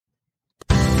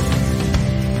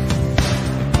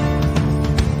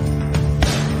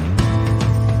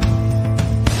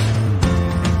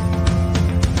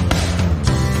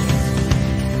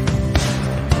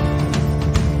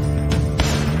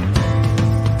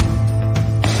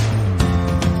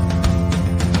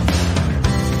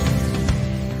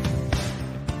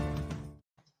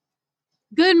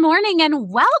morning and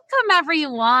welcome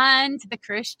everyone to the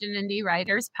Christian Indie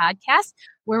Writers Podcast,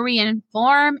 where we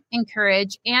inform,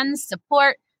 encourage, and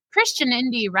support Christian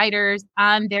indie writers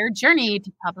on their journey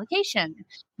to publication.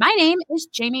 My name is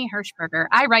Jamie Hirschberger.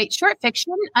 I write short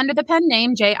fiction under the pen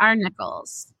name J.R.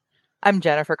 Nichols. I'm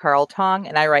Jennifer Carl Tong,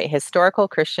 and I write historical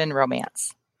Christian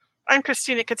romance. I'm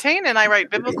Christina Catane, and I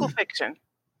write biblical fiction.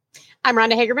 I'm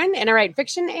Rhonda Hagerman, and I write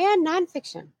fiction and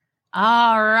nonfiction.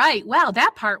 All right. Well,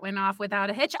 that part went off without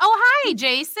a hitch. Oh, hi,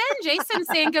 Jason. Jason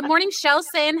saying good morning. Shell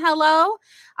saying hello.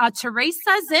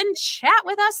 Teresa's in chat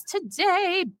with us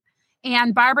today.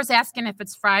 And Barbara's asking if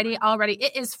it's Friday already.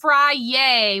 It is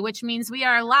Friday, which means we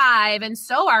are live. And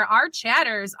so are our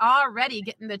chatters already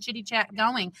getting the chitty chat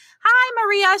going. Hi,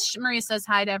 Maria. Maria says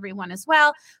hi to everyone as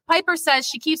well. Piper says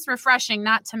she keeps refreshing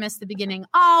not to miss the beginning.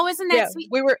 Oh, isn't that sweet?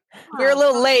 We were a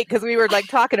little late because we were like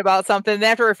talking about something. And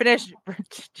after we're finished,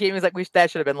 Jamie was like,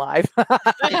 that should have been live.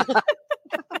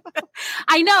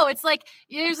 I know. It's like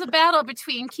there's a battle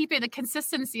between keeping the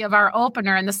consistency of our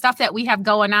opener and the stuff that we have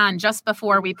going on just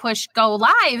before we push go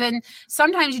live. And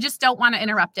sometimes you just don't want to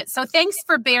interrupt it. So thanks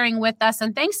for bearing with us.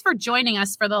 And thanks for joining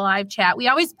us for the live chat. We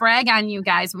always brag on you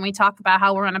guys when we talk about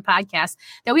how we're on a podcast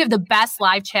that we have the best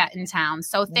live chat in town.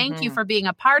 So thank you for being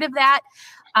a part of that.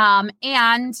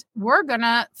 And we're going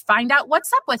to find out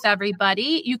what's up with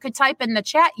everybody. You could type in the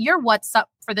chat your what's up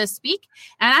for this week.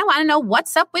 And I want to know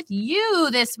what's up with you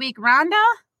this week, Rhonda.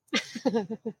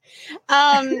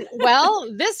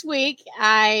 Well, this week,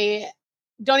 I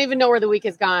don't even know where the week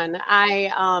has gone.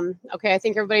 I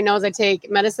think everybody knows I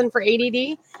take medicine for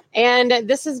ADD, and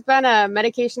this has been a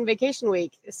medication vacation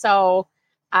week. So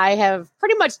I have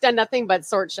pretty much done nothing but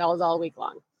sort shells all week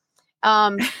long.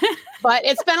 But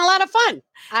it's been a lot of fun.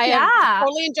 I have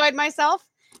totally enjoyed myself.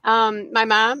 My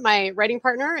mom, my writing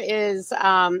partner, is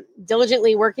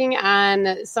diligently working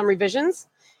on some revisions.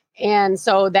 And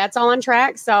so that's all on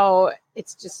track. So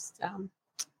it's just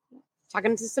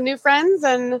talking to some new friends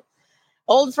and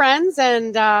old friends.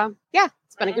 And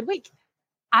it's been a good week.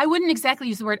 I wouldn't exactly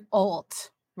use the word old.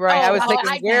 Right. I was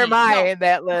thinking, where am I in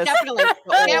that list? Definitely.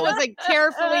 That was a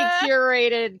carefully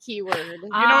curated keyword. You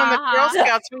know, in the Girl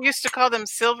Scouts, we used to call them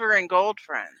silver and gold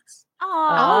friends.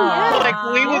 Oh, yeah.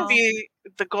 Like we would be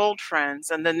the gold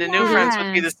friends, and then the new friends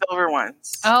would be the silver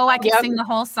ones. Oh, I can sing the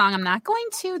whole song. I'm not going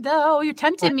to, though. You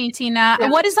tempted me, Tina.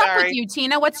 What is up with you,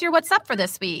 Tina? What's up for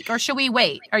this week? Or should we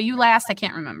wait? Are you last? I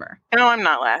can't remember. No, I'm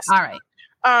not last. All right.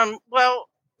 Well,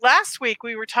 last week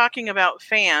we were talking about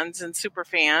fans and super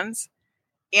fans.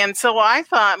 And so I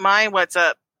thought my what's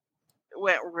up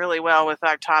went really well with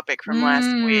our topic from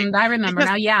last week. I remember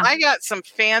now, yeah. I got some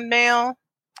fan mail.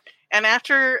 And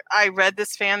after I read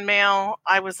this fan mail,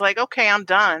 I was like, okay, I'm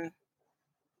done.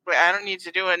 I don't need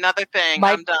to do another thing.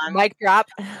 I'm done. Mic drop.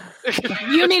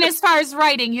 You mean as far as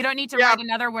writing, you don't need to write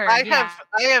another word. I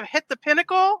have hit the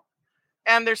pinnacle,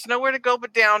 and there's nowhere to go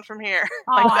but down from here.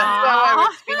 Like that's how I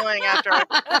was feeling after.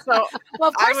 Well,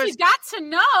 of course, you've got to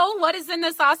know what is in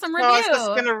this awesome review. I was just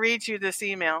going to read you this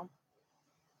email.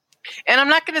 And I'm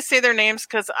not going to say their names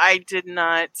because I did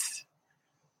not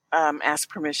ask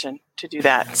permission to do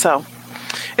that. So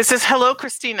it says, "Hello,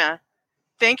 Christina.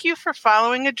 Thank you for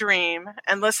following a dream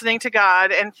and listening to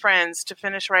God and friends to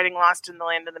finish writing Lost in the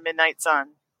Land of the Midnight Sun.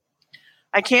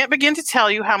 I can't begin to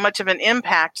tell you how much of an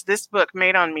impact this book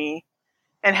made on me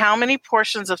and how many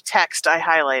portions of text I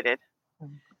highlighted.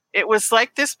 It was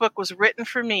like this book was written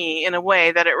for me in a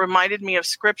way that it reminded me of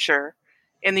Scripture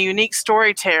in the unique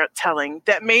storytelling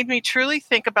that made me truly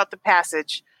think about the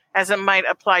passage as it might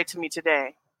apply to me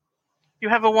today. You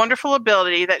have a wonderful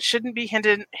ability that shouldn't be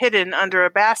hidden under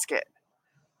a basket.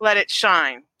 Let it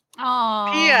shine.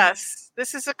 Aww. P.S.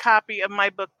 This is a copy of my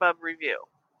BookBub review.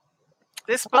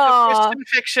 This book of Christian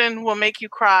fiction will make you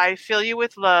cry, fill you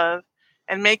with love,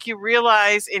 and make you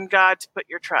realize in God to put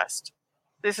your trust.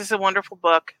 This is a wonderful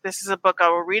book. This is a book I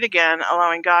will read again,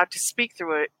 allowing God to speak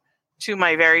through it to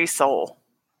my very soul.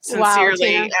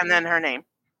 Sincerely," and then her name.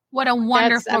 What a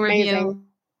wonderful review.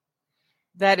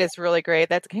 That is really great.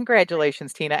 That's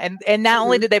congratulations, Tina. And not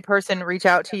only did that person reach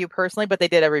out to you personally, but they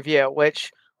did a review,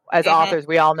 which as authors,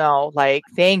 we all know, like,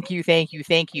 thank you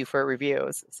for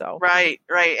reviews. So right.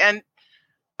 And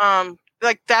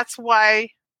like that's why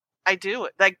I do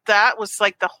it. Like that was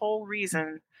like the whole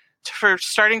reason for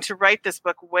starting to write this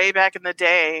book way back in the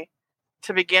day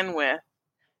to begin with,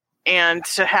 and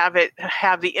to have it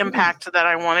have the impact that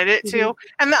I wanted it to.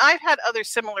 And I've had other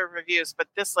similar reviews, but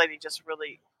this lady just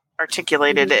really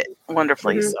articulated it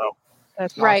wonderfully. So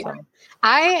that's right. Awesome.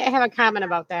 I have a comment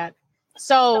about that.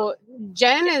 So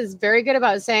Jen is very good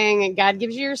about saying God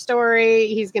gives you your story.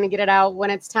 He's going to get it out when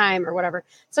it's time or whatever.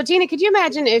 So Tina, could you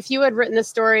imagine if you had written the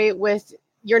story with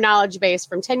your knowledge base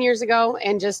from 10 years ago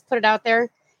and just put it out there,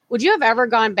 would you have ever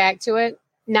gone back to it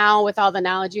now with all the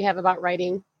knowledge you have about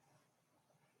writing?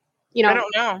 You know, I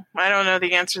don't know. I don't know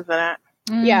the answer to that.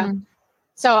 Yeah.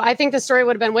 So I think the story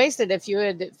would have been wasted if you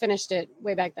had finished it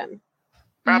way back then.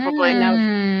 Probably.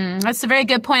 That's a very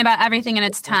good point about everything in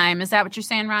its time. Is that what you're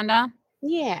saying, Rhonda?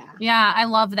 Yeah. Yeah, I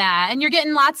love that. And you're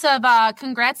getting lots of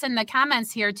congrats in the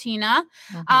comments here, Tina.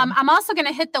 I'm also going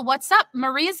to hit the what's up.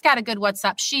 Maria's got a good what's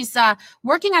up. She's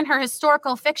working on her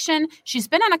historical fiction. She's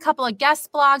been on a couple of guest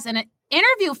blogs and an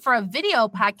interview for a video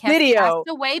podcast,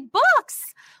 Castaway Books.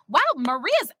 Wow,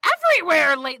 Maria's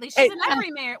everywhere lately. She's an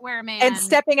everywhere man. And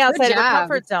stepping outside of her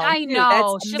comfort zone. I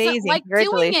know. That's she amazing. doesn't like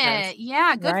doing it.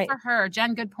 Yeah, good for her.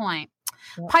 Jen, good point.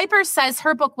 Yep. Piper says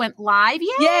her book went live.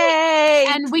 Yay!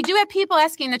 And we do have people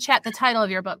asking in the chat the title of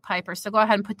your book, Piper. So go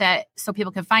ahead and put that so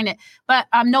people can find it. But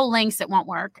no links, it won't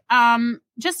work.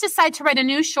 Just decide to write a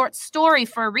new short story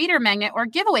for a reader magnet or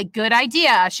giveaway. Good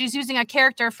idea. She's using a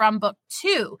character from book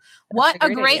 2. What a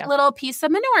great little piece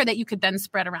of manure that you could then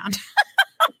spread around.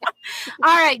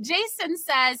 All right. Jason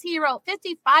says he wrote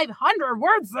 5,500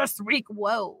 words this week.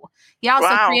 Whoa. He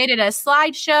also created a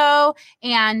slideshow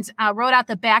and wrote out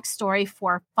the backstory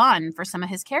for fun for some of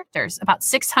his characters. About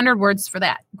 600 words for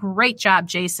that. Great job,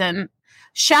 Jason.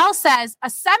 Shell says a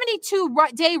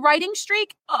 72-day writing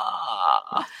streak.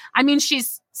 I mean,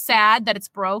 she's sad that it's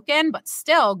broken, but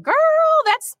still, girl,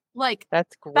 that's great.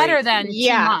 Better than 2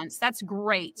 months. That's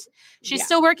great. She's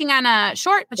still working on a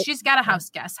short, but she's got a house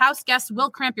guest. House guests will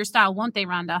cramp your style, won't they,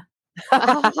 Rhonda?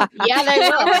 Yeah, they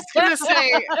will. I was going to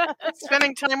say,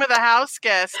 spending time with a house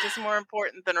guest is more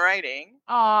important than writing.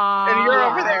 And you're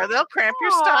over there. They'll cramp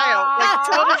your style.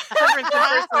 Like total difference in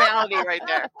personality right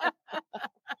there.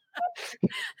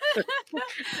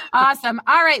 Awesome.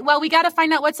 All right. Well, we got to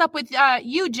find out what's up with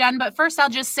you, Jen. But first, I'll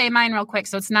just say mine real quick,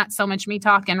 so it's not so much me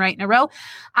talking right in a row.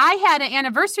 I had an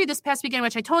anniversary this past weekend,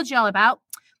 which I told you all about.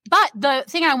 But the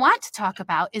thing I want to talk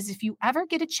about is if you ever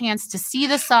get a chance to see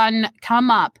the sun come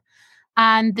up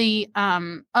on the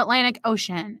Atlantic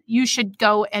Ocean, you should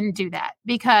go and do that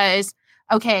because,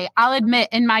 okay, I'll admit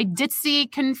in my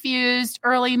ditzy, confused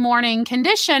early morning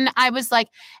condition, I was like,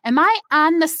 am I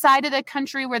on the side of the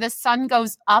country where the sun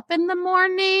goes up in the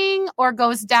morning or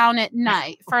goes down at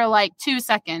night for like 2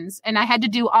 seconds? And I had to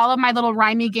do all of my little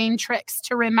rhymey game tricks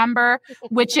to remember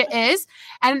which it is.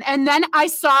 And then I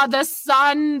saw the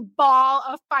sun ball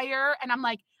of fire and I'm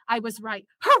like, I was right.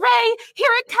 Hooray, here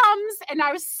it comes. And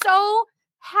I was so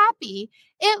happy.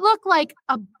 It looked like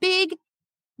a big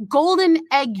golden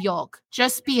egg yolk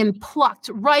just being plucked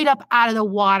right up out of the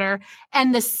water.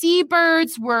 And the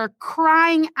seabirds were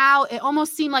crying out. It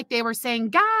almost seemed like they were saying,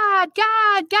 God,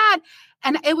 God, God.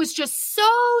 And it was just so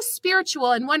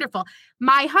spiritual and wonderful.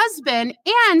 My husband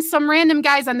and some random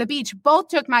guys on the beach both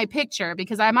took my picture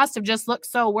because I must have just looked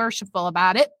so worshipful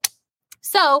about it.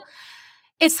 So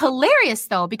it's hilarious,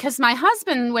 though, because my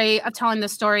husband's way of telling the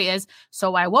story is,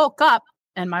 so I woke up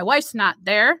and my wife's not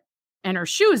there and her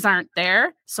shoes aren't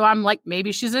there. So I'm like,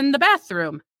 maybe she's in the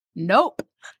bathroom. Nope.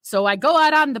 So I go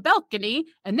out on the balcony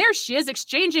and there she is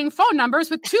exchanging phone numbers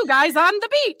with 2 guys on the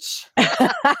beach.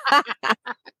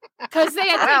 Because they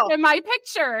had taken my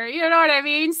picture. You know what I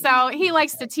mean? So he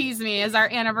likes to tease me as our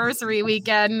anniversary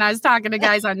weekend. And I was talking to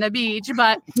guys on the beach.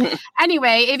 But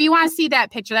anyway, if you want to see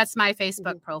that picture, that's my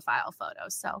Facebook profile photo.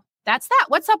 So that's that.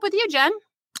 What's up with you, Jen?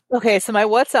 Okay, so my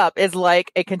what's up is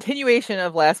like a continuation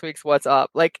of last week's what's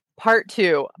up, like part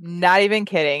 2. Not even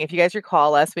kidding. If you guys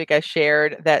recall, last week I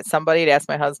shared that somebody had asked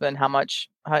my husband how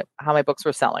my books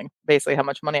were selling, basically how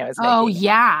much money I was making. Oh,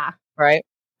 yeah. Right?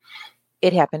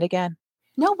 It happened again.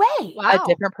 No way. Wow. A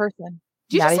different person.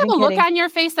 Do you just have a look on your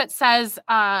face that says,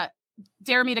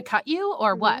 dare me to cut you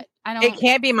or what? I don't. It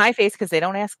can't be my face because they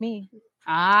don't ask me.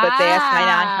 But they asked my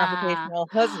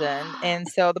non-confrontational husband. And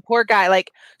so the poor guy,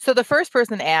 so the first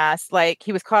person asked,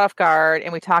 he was caught off guard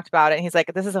and we talked about it. And he's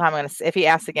like, this is how I'm going to, if he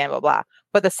asks again, blah, blah.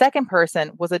 But the second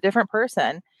person was a different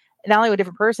person. Not only a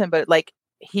different person, but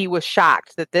he was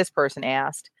shocked that this person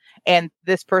asked. And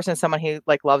this person is someone he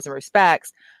loves and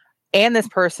respects. And this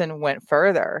person went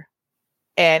further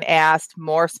and asked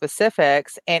more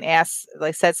specifics and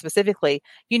said specifically,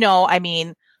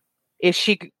 is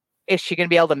she going to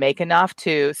be able to make enough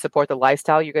to support the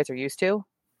lifestyle you guys are used to?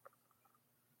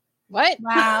 What?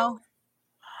 Wow.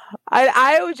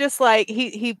 I was just like,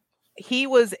 he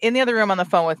was in the other room on the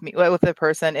phone with me, with the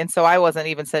person. And so I wasn't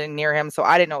even sitting near him. So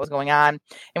I didn't know what was going on.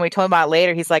 And we told him about it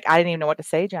later. He's like, I didn't even know what to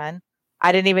say, Jen.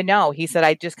 I didn't even know. He said,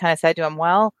 I just kind of said to him,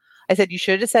 well, I said, you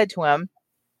should have said to him,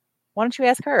 why don't you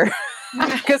ask her?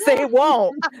 because they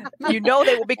won't. They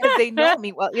will because they know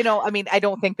me well. I mean, I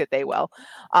don't think that they will.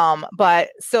 But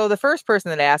so the first person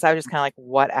that asked, I was just kind of like,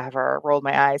 whatever, rolled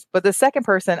my eyes. But the second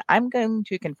person, I'm going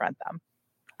to confront them.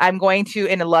 I'm going to,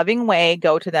 in a loving way,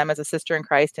 go to them as a sister in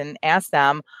Christ and ask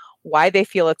them why they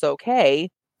feel it's okay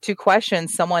to question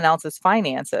someone else's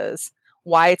finances.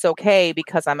 Why it's okay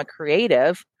because I'm a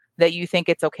creative that you think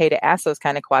it's okay to ask those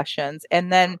kind of questions.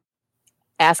 And then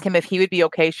ask him if he would be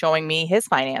okay showing me his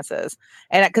finances.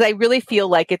 And because I really feel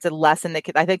like it's a lesson that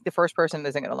I think the first person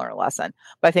isn't going to learn a lesson,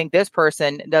 but I think this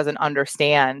person doesn't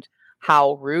understand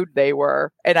how rude they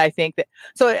were. And I think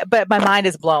but my mind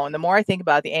is blown. The more I think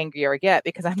about it, the angrier I get,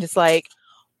 because I'm just like,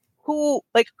 who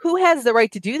has the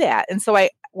right to do that? And so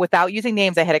without using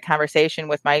names, I had a conversation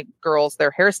with my girls,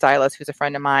 their hairstylist, who's a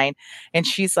friend of mine. And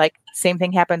she's like, same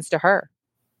thing happens to her.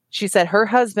 She said her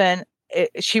husband,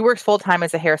 she works full time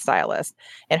as a hairstylist,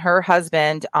 and her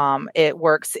husband, it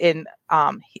works in,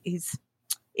 he's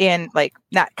in like,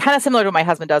 not kind of similar to what my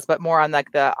husband does, but more on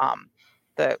like the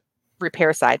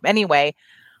repair side. Anyway,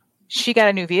 she got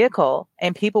a new vehicle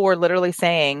and people were literally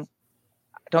saying,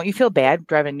 don't you feel bad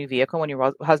driving a new vehicle when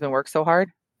your husband works so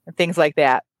hard? And things like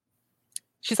that.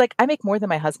 She's like, I make more than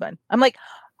my husband. I'm like,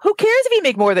 who cares if you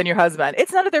make more than your husband?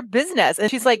 It's none of their business. And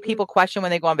she's like, people question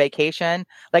when they go on vacation,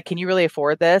 like, can you really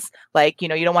afford this? Like, you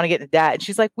don't want to get into debt. And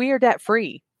she's like, we are debt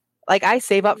free. Like, I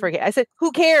save up for it. I said,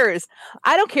 who cares?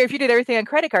 I don't care if you did everything on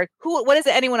credit card. What is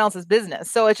it anyone else's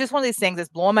business? So it's just one of these things that's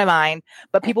blowing my mind,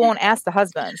 but people won't ask the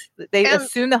husbands. They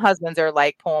assume the husbands are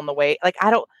like pulling the weight. Like,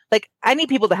 I need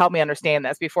people to help me understand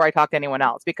this before I talk to anyone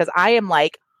else, because I am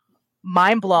like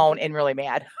mind blown and really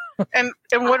mad. And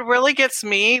what really gets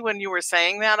me when you were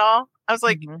saying that all, I was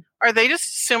like, are they just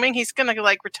assuming he's going to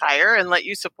like retire and let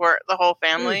you support the whole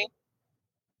family?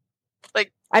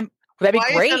 Like, that'd be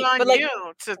great. Is it on but like, you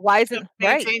to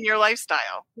maintain your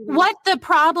lifestyle? What the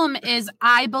problem is,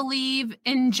 I believe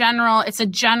in general, it's a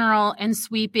general and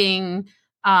sweeping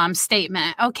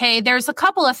statement. Okay, there's a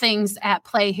couple of things at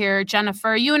play here,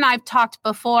 Jennifer. You and I've talked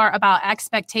before about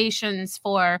expectations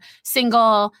for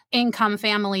single income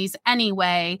families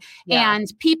anyway. Yeah.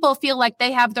 And people feel like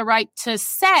they have the right to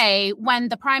say when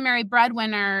the primary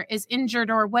breadwinner is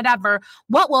injured or whatever,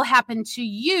 what will happen to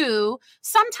you,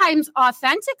 sometimes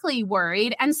authentically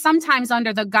worried and sometimes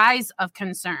under the guise of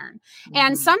concern.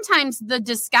 And sometimes the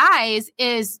disguise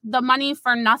is the money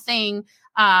for nothing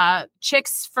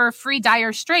chicks for free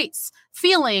dire straits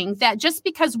feeling that just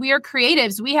because we are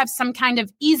creatives, we have some kind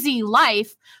of easy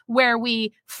life where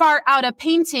we fart out a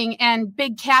painting and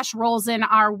big cash rolls in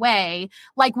our way.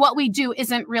 Like what we do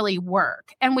isn't really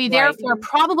work. And we therefore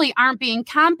probably aren't being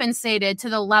compensated to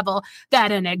the level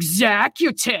that an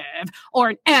executive or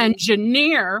an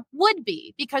engineer would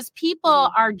be, because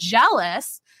people are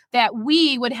jealous that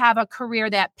we would have a career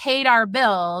that paid our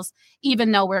bills,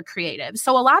 even though we're creative.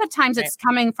 So a lot of times it's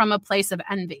coming from a place of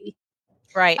envy.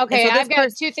 Right. Okay. So I've got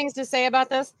two things to say about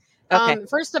this. Okay.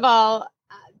 First of all,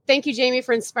 thank you, Jamie,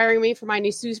 for inspiring me for my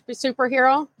new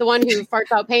superhero, the one who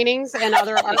farts out paintings and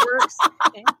other artworks.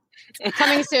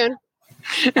 Coming soon.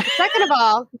 Second of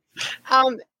all,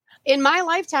 in my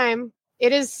lifetime,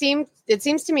 it seems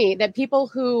to me that people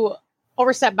who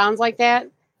overstep bounds like that,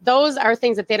 those are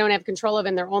things that they don't have control of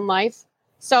in their own life.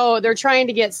 So they're trying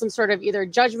to get some sort of either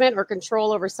judgment or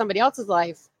control over somebody else's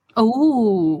life.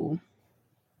 Oh.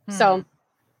 So.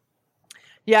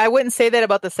 Yeah, I wouldn't say that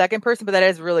about the second person, but that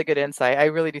is really good insight. I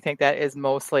really do think that is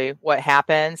mostly what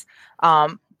happens.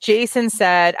 Jason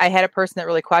said, I had a person that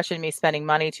really questioned me spending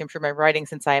money to improve my writing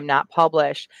since I am not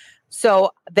published.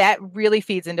 So that really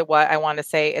feeds into what I want to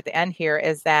say at the end here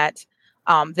is that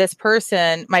this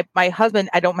person, my husband,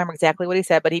 I don't remember exactly what he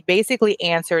said, but he basically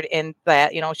answered in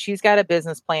that, she's got a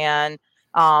business plan,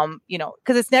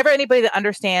 because it's never anybody that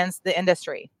understands the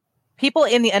industry. People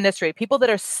in the industry, people that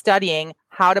are studying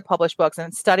how to publish books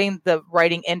and studying the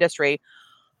writing industry,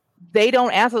 they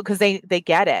don't ask because they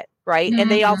get it, right?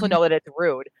 And they also know that it's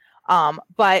rude.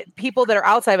 But people that are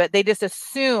outside of it, they just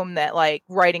assume that like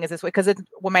writing is this way. Because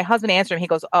when my husband answered him, he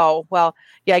goes, "Oh, well,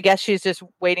 yeah, I guess she's just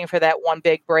waiting for that one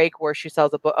big break where she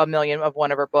sells a million of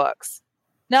one of her books."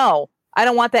 No, I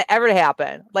don't want that ever to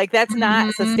happen. Like that's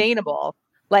not sustainable.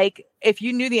 Like if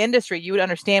you knew the industry, you would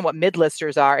understand what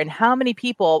mid-listers are and how many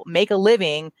people make a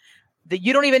living that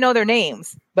you don't even know their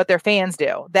names, but their fans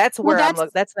do. That's where that's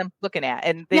what I'm looking at.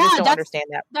 And they just don't understand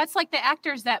that. That's like the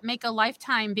actors that make a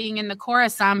lifetime being in the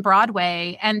chorus on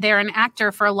Broadway and they're an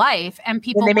actor for life. And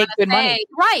people make good money.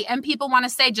 Right. And people want to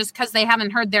say just because they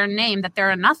haven't heard their name that they're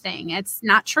a nothing. It's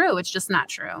not true. It's just not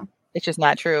true. It's just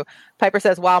not true. Piper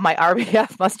says, wow, my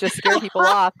RBF must just scare people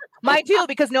off. Mine too,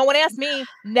 because no one asked me.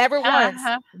 Never once.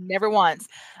 Never once.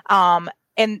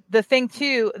 And the thing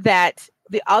too, that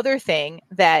the other thing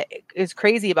that is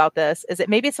crazy about this is that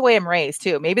maybe it's the way I'm raised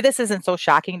too. Maybe this isn't so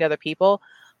shocking to other people.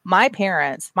 My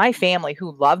parents, my family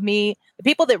who love me, the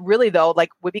people that really though, like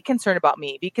would be concerned about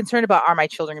me, be concerned about are my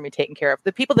children going to be taken care of?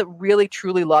 The people that really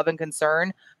truly love and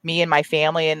concern me and my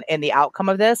family and the outcome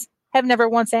of this have never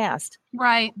once asked.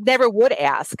 Right. Never would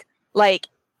ask. Like,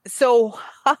 so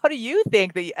how do you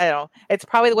think that, I don't know, it's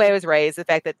probably the way I was raised, the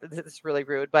fact that this is really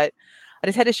rude, but I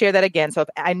just had to share that again. So if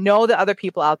I know that other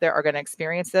people out there are going to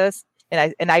experience this,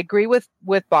 and I agree with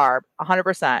Barb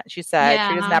 100%. She said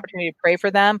treat it as an opportunity to pray for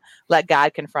them, let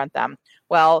God confront them.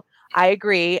 Well, I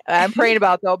agree. I'm praying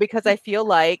about though, because I feel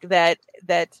like that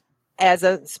as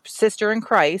a sister in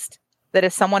Christ, that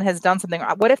if someone has done something,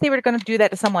 what if they were going to do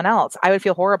that to someone else? I would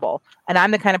feel horrible. And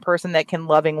I'm the kind of person that can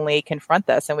lovingly confront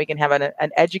this, and we can have an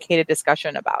educated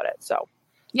discussion about it. So.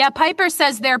 Yeah, Piper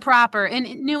says they're proper. In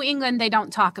New England, they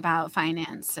don't talk about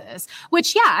finances,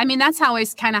 which, yeah, I mean, that's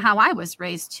always kind of how I was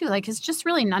raised too. Like, it's just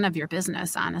really none of your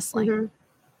business, honestly.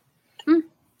 Mm-hmm.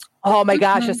 Oh my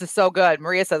gosh, this is so good.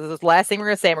 Maria says this is the last thing we're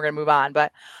going to say, and we're going to move on.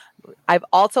 But I've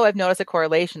noticed a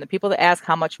correlation. The people that ask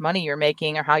how much money you're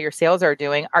making or how your sales are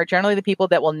doing are generally the people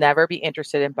that will never be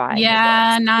interested in buying.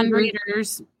 Yeah,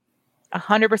 non-readers.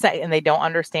 100%. And they don't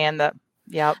understand the.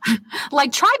 Yep.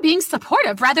 Like, try being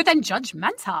supportive rather than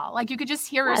judgmental. Like, you could just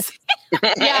hear her say,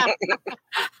 yeah.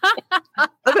 A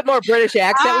little bit more British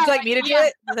accent. Would you like me to do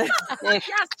it?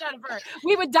 Yes, Jennifer.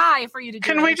 We would die for you to do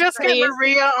it. Can we just get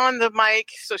Maria on the mic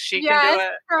so she can do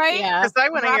it? Right? Yeah. Because I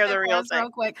want to hear the real thing.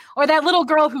 Real quick. Or that little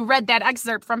girl who read that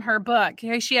excerpt from her book.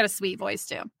 She had a sweet voice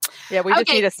too. Yeah, we just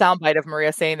need a soundbite of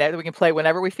Maria saying that we can play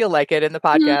whenever we feel like it in the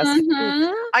podcast.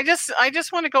 Mm-hmm. I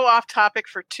just want to go off topic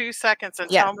for 2 seconds and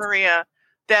tell Maria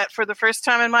that for the first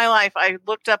time in my life, I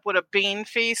looked up what a bean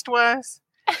feast was,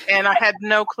 and I had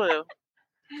no clue.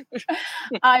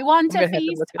 I want a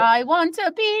feast. I want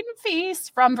a bean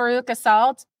feast from Veruca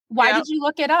Salt. Why did you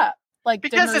look it up? Like,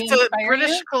 because it's a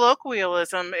British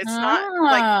colloquialism. It's not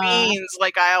like beans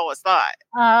like I always thought.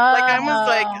 Like, I was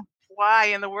like, why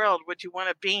in the world would you want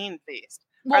a bean feast?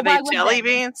 Well, are they jelly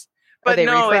beans? But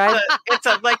no,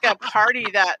 it's like a party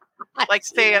that, like,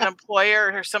 say, an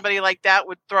employer or somebody like that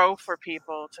would throw for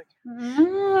people.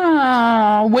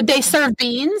 Would they serve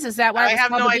beans? Is that why? I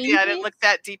have no idea. I didn't look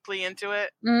that deeply into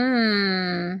it.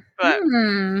 But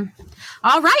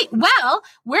all right. Well,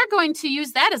 we're going to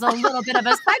use that as a little bit of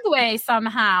a segue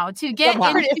somehow to get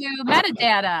into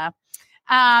metadata.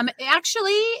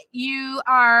 Actually, you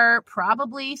are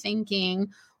probably thinking,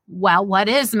 well, what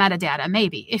is metadata?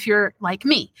 Maybe if you're like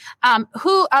me,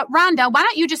 Rhonda, why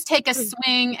don't you just take a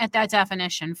swing at that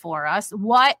definition for us?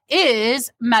 What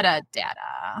is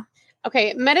metadata?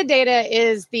 Okay. Metadata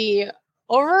is the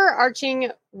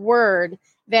overarching word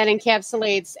that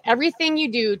encapsulates everything you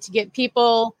do to get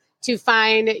people to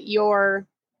find your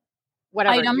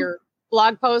whatever, your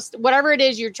blog post, whatever it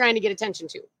is you're trying to get attention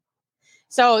to.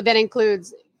 So that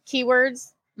includes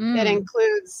keywords, that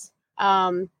includes,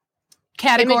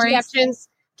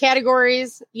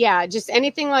 categories. Yeah. Just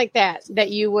anything like that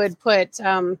you would put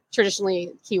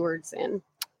traditionally keywords in.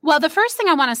 Well, the first thing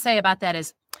I want to say about that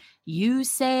is you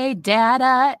say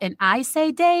data and I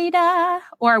say data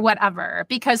or whatever,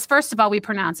 because first of all, we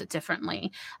pronounce it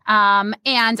differently.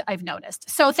 And I've noticed.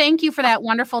 So thank you for that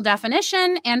wonderful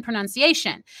definition and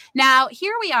pronunciation. Now,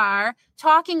 here we are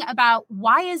talking about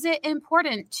why is it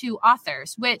important to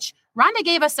authors, which Rhonda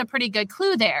gave us a pretty good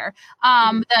clue there.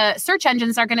 The search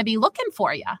engines are going to be looking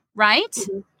for you, right?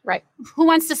 Mm-hmm. Right. Who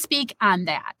wants to speak on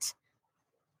that?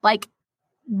 Like,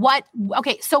 what?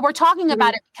 Okay, so we're talking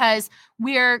about it because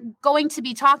we're going to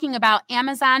be talking about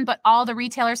Amazon, but all the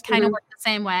retailers kind of work the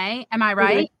same way. Am I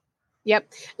right?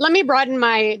 Yep. Let me broaden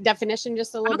my definition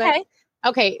just a little bit.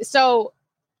 Okay, so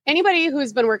anybody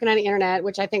who's been working on the internet,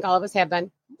 which I think all of us have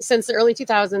been since the early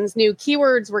 2000s, knew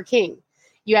keywords were king.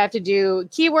 You have to do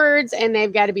keywords and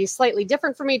they've got to be slightly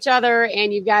different from each other.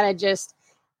 And you've got to just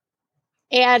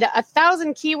add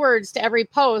 1,000 keywords to every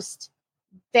post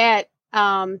that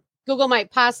Google might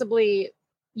possibly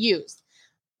use.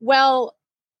 Well,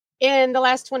 in the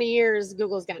last 20 years,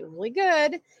 Google's gotten really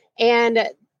good and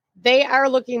they are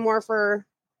looking more for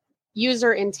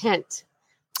user intent.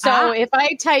 So if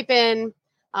I type in,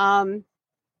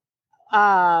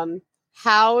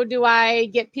 how do I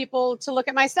get people to look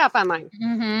at my stuff online?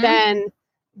 Then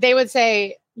they would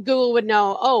say, Google would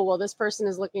know, oh, well, this person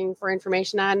is looking for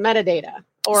information on metadata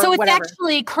or so it's whatever.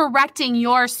 Actually correcting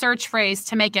your search phrase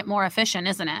to make it more efficient,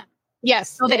 isn't it?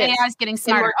 Yes. So the it is. AI is getting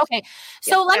smarter. Okay.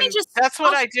 So Yes. let me And just. that's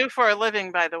what I do for a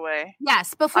living, by the way.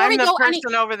 Yes. Before I'm we the go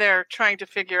person over there trying to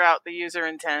figure out the user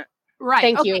intent. right.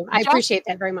 Thank Okay. you. I appreciate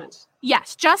that very much.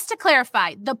 Yes, just to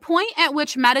clarify, the point at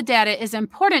which metadata is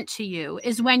important to you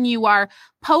is when you are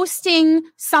posting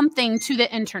something to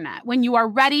the internet, when you are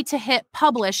ready to hit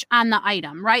publish on the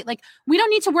item, right? Like we don't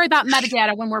need to worry about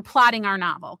metadata when we're plotting our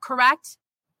novel, correct?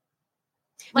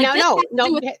 Like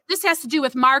this has to do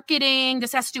with marketing,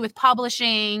 this has to do with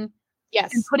publishing,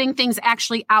 yes, and putting things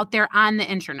actually out there on the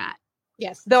internet.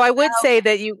 Yes. Though I would say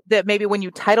that maybe when you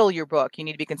title your book, you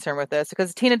need to be concerned with this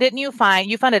because Tina, didn't you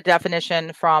found a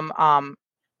definition from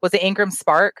was it Ingram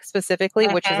Spark specifically,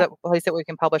 which is a place that we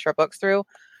can publish our books through?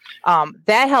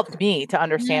 That helped me to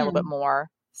understand a little bit more.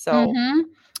 So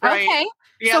right. Okay.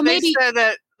 Yeah, so they maybe said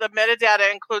that the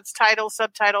metadata includes title,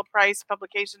 subtitle, price,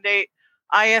 publication date,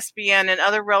 ISBN, and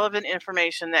other relevant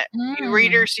information that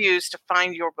readers use to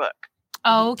find your book.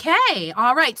 Okay.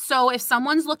 All right. So if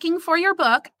someone's looking for your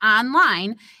book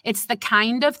online, it's the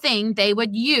kind of thing they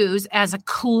would use as a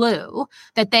clue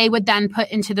that they would then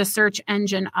put into the search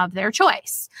engine of their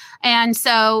choice. And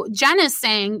so Jen is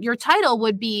saying your title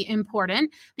would be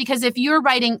important because if you're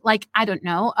writing, like, I don't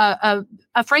know,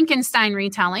 a Frankenstein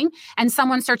retelling and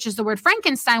someone searches the word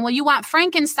Frankenstein, well, you want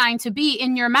Frankenstein to be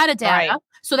in your metadata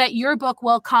so that your book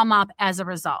will come up as a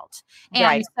result.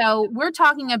 And so we're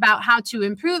talking about how to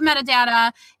improve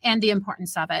metadata and the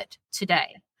importance of it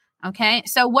today. Okay.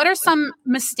 So what are some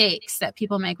mistakes that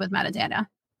people make with metadata?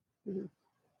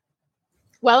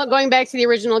 Well, going back to the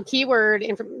original keyword,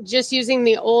 just using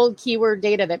the old keyword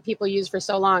data that people use for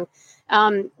so long,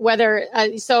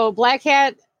 so Black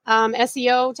Hat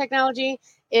SEO technology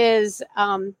is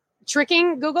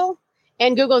tricking Google,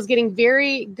 and Google is getting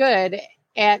very good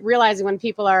at realizing when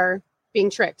people are being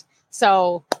tricked.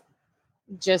 So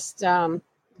just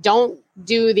don't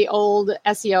do the old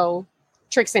SEO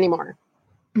tricks anymore.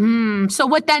 So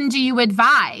what then do you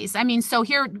advise? I mean, so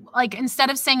here, like, instead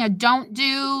of saying don't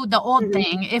do the old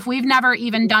thing, if we've never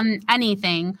even done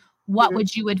anything, what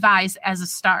would you advise as a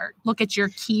start? Look at your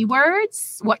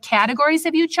keywords. What categories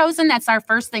have you chosen? That's our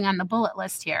first thing on the bullet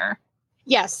list here.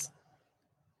 Yes.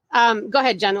 Go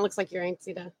ahead, Jen. It looks like you're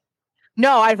anxious to.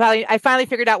 No, I finally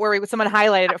figured out where someone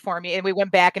highlighted it for me, and we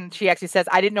went back, and she actually says,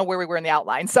 I didn't know where we were in the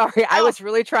outline. Sorry, I was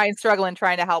really struggling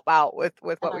trying to help out with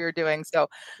what we were doing. So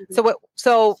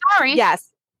sorry.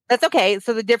 Yes, that's okay.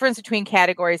 So the difference between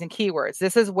categories and keywords,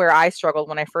 this is where I struggled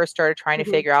when I first started trying to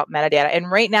figure out metadata.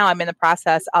 And right now I'm in the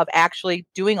process of actually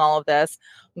doing all of this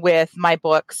with my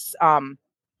books, A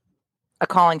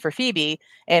Calling for Phoebe,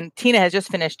 and Tina has just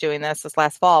finished doing this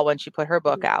last fall when she put her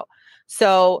book out.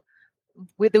 So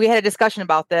we had a discussion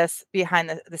about this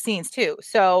behind the scenes too.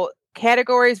 So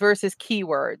categories versus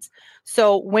keywords.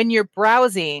 So when you're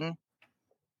browsing,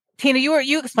 Tina,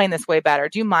 you explain this way better.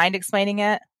 Do you mind explaining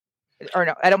it? Or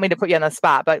no, I don't mean to put you on the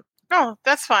spot, but no,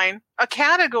 that's fine. A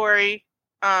category,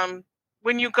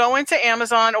 when you go into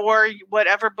Amazon or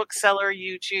whatever bookseller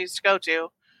you choose to go to,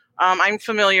 I'm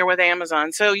familiar with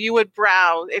Amazon. So you would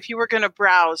browse, if you were going to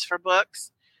browse for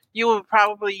books, you would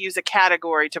probably use a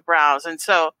category to browse. And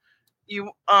so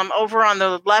you over on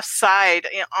the left side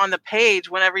on the page,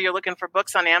 whenever you're looking for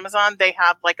books on Amazon, they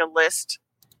have like a list,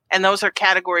 and those are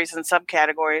categories and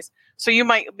subcategories. So you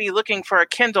might be looking for a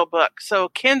Kindle book. So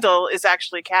Kindle is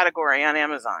actually a category on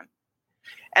Amazon.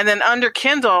 And then under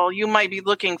Kindle, you might be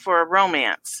looking for a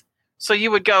romance. So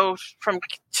you would go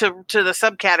to the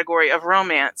subcategory of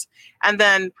romance. And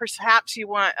then perhaps you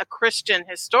want a Christian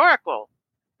historical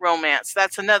romance.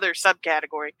 That's another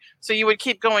subcategory. So you would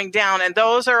keep going down, and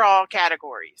those are all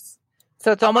categories.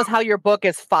 So it's almost how your book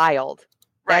is filed.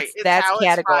 Right. That's how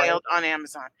category. It's filed on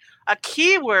Amazon. A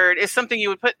keyword is something you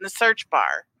would put in the search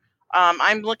bar.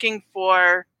 I'm looking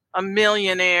for a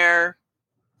millionaire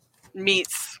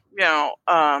meets,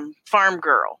 farm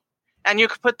girl. And you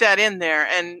could put that in there.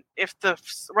 And if the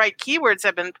right keywords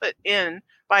have been put in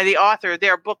by the author,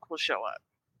 their book will show up.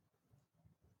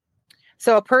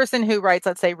 So a person who writes,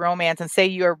 let's say, romance, and say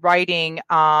you're writing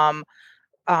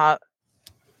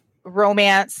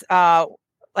romance,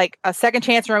 like a second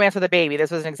chance romance with a baby.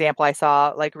 This was an example I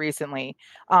saw like recently.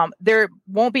 There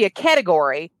won't be a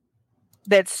category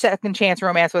that's second chance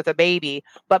romance with a baby,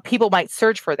 but people might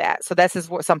search for that. So this is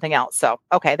something else. So,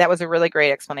 okay, that was a really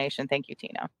great explanation. Thank you,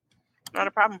 Tina. Not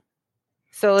a problem.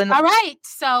 So, all right.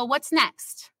 So what's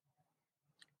next?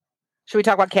 Should we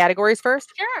talk about categories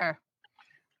first? Sure.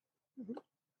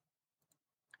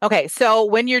 Okay, so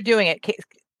when you're doing it,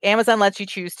 Amazon lets you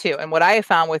choose two. And what I have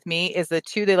found with me is the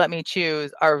two they let me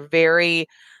choose are very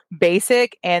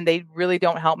basic and they really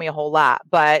don't help me a whole lot.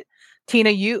 But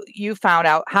Tina, you found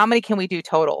out, how many can we do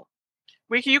total?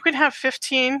 You can have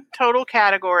 15 total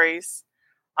categories,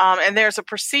 and there's a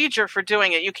procedure for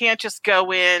doing it. You can't just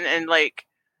go in and like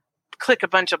click a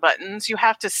bunch of buttons. You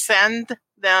have to send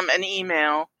them an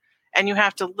email, and you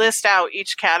have to list out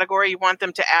each category you want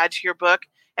them to add to your book,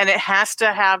 and it has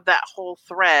to have that whole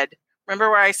thread. Remember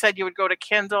where I said you would go to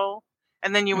Kindle,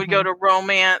 and then you would go to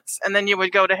romance, and then you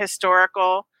would go to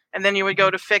historical, and then you would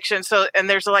go to fiction. So, and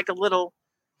there's like a little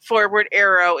forward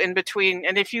arrow in between.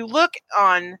 And if you look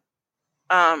on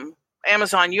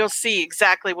Amazon, you'll see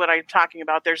exactly what I'm talking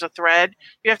about. There's a thread.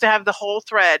 You have to have the whole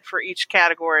thread for each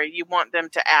category you want them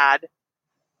to add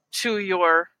to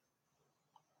your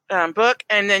book,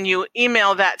 and then you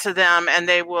email that to them, and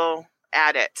they will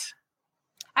add it.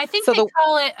 I think they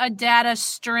call it a data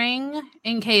string,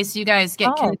 in case you guys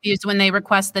get confused when they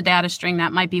request the data string.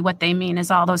 That might be what they mean,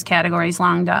 is all those categories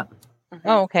lined up.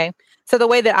 Oh, okay. So the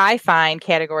way that I find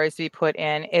categories to be put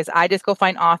in is I just go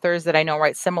find authors that I know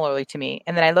write similarly to me.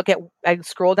 And then I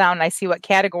scroll down and I see what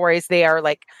categories they are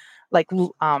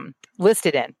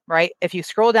listed in, right? If you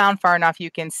scroll down far enough, you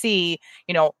can see,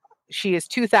 she is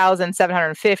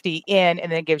 2,750 in,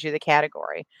 and then it gives you the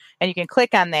category. And you can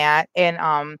click on that,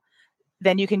 and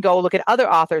then you can go look at other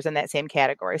authors in that same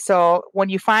category. So when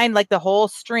you find like the whole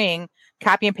string,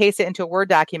 copy and paste it into a Word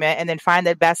document, and then find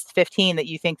the best 15 that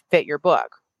you think fit your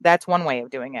book. That's one way of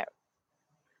doing it.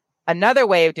 Another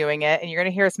way of doing it, and you're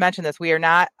going to hear us mention this, we are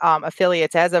not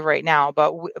affiliates as of right now,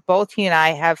 but both Tina and I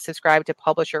have subscribed to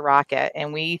Publisher Rocket,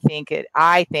 and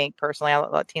I think personally, I'll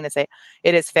let Tina say,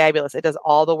 it is fabulous. It does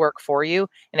all the work for you,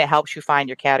 and it helps you find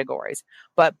your categories.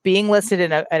 But being listed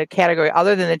in a category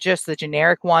other than just the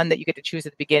generic one that you get to choose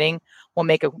at the beginning will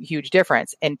make a huge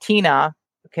difference. And Tina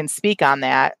can speak on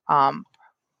that a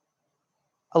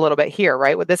little bit here,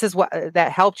 right? Well, this is what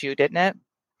that helped you, didn't it?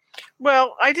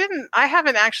 Well, I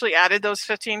haven't actually added those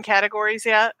 15 categories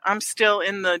yet. I'm still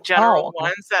in the general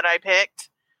ones that I picked.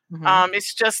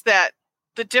 It's just that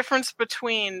the difference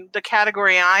between the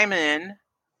category I'm in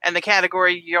and the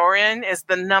category you're in is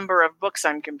the number of books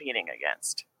I'm competing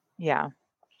against. Yeah.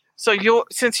 So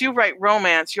since you write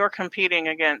romance, you're competing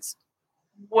against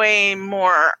way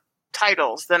more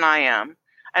titles than I am.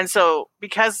 And so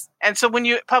when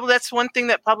you that's one thing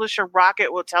that Publisher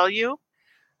Rocket will tell you.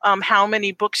 How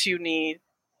many books you need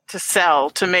to sell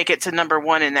to make it to number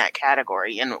one in that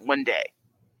category in one day.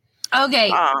 Okay.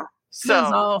 So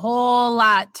there's a whole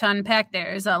lot to unpack there.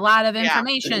 There's a lot of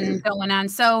information going on.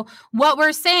 So what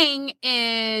we're saying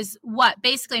is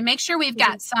basically make sure we've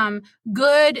got some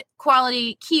good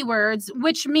quality keywords,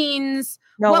 which means...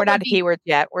 No, we're not at keywords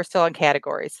yet. We're still in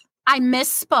categories. I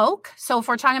misspoke. So if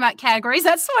we're talking about categories,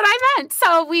 that's what I meant.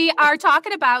 So we are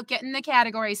talking about getting the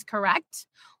categories correct.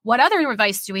 What other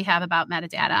advice do we have about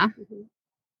metadata?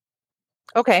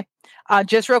 Okay.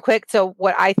 Just real quick. So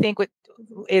what I think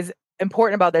is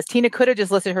important about this, Tina could have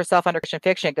just listed herself under Christian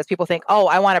fiction because people think,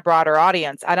 I want a broader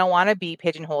audience. I don't want to be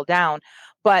pigeonholed down.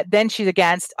 But then she's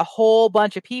against a whole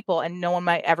bunch of people and no one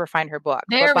might ever find her book.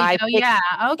 There we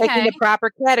go. Picking the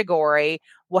proper category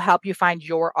will help you find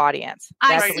your audience.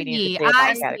 That's what we need to say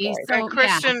about categories. And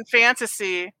Christian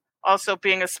fantasy, also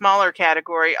being a smaller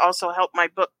category, also helped my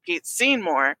book get seen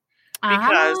more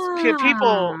because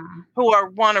people who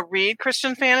want to read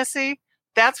Christian fantasy,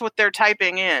 that's what they're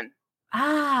typing in.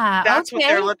 That's what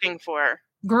they're looking for.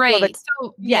 Great.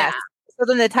 Yes. So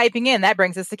then the typing in, that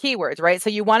brings us to keywords, right? So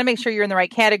you want to make sure you're in the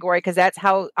right category because that's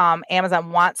how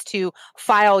Amazon wants to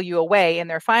file you away in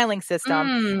their filing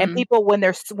system. And people,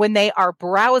 when they are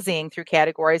browsing through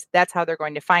categories, that's how they're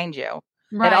going to find you.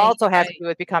 It also has to do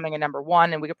with becoming a number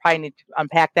one, and we could probably need to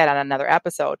unpack that on another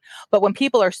episode. But when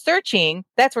people are searching,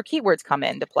 that's where keywords come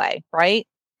into play, right?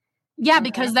 Yeah,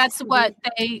 because that's what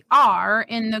they are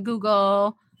in the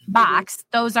Google box.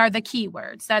 Those are the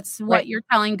keywords. That's what you're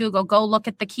telling Google. Go look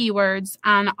at the keywords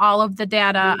on all of the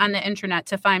data on the internet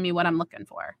to find me what I'm looking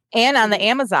for. And on the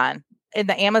Amazon. In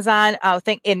the Amazon,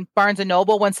 thing in Barnes &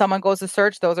 Noble, when someone goes to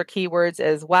search, those are keywords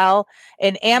as well.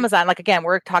 In Amazon, again,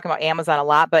 we're talking about Amazon a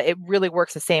lot, but it really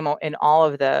works the same in all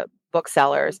of the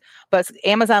booksellers. But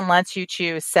Amazon lets you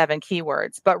choose 7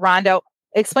 keywords. But Rhonda,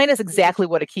 explain us exactly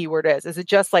what a keyword is. Is it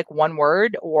just like one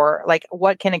word, or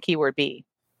what can a keyword be?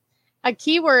 A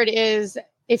keyword is,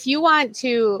 if you want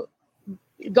to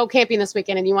go camping this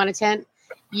weekend and you want a tent,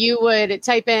 you would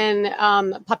type in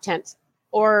pup tent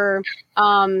or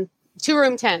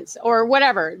 2-room tents or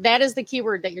whatever. That is the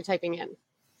keyword that you're typing in.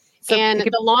 So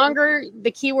the longer the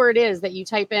keyword is that you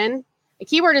type in, a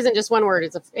keyword isn't just one word.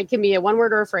 It can be a one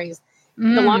word or a phrase.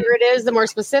 The longer it is, the more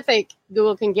specific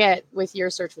Google can get with your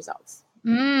search results.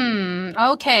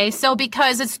 Okay. So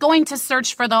because it's going to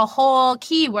search for the whole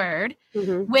keyword,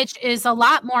 which is a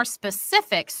lot more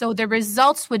specific. So the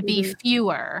results would be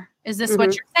fewer. Is this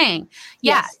what you're saying?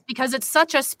 Yes. Because it's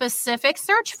such a specific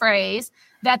search phrase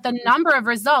that the number of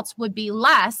results would be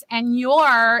less and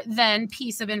your then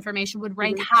piece of information would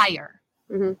rank higher.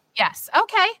 Yes.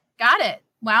 Okay. Got it.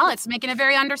 Well, it's making it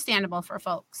very understandable for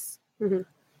folks.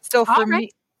 So for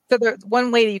me, so the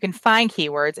one way that you can find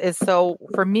keywords is, so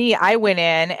for me, I went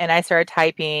in and I started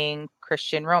typing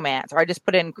Christian romance, or I just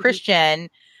put in Christian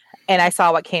and I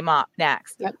saw what came up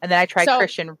next. And then I tried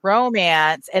Christian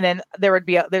romance, and then they would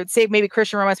say maybe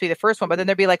Christian romance would be the first one, but then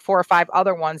there'd be like 4 or 5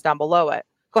 other ones down below it.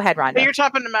 Go ahead, Rhonda. But you're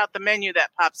talking about the menu that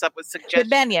pops up with suggestions. The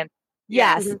menu.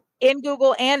 Yes. In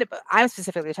Google, and I'm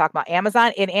specifically talking about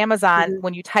Amazon. In Amazon,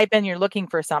 when you type in, you're looking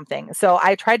for something. So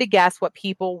I tried to guess what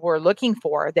people were looking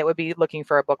for that would be looking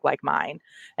for a book like mine.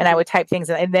 And I would type things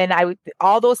in, and then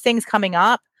all those things coming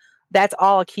up, that's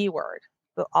all a keyword,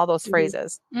 all those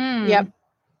phrases. Yep.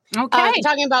 Okay.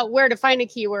 Talking about where to find a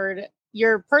keyword,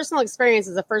 your personal experience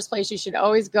is the first place you should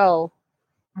always go.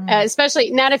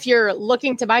 Especially not if you're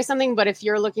looking to buy something, but if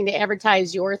you're looking to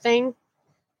advertise your thing.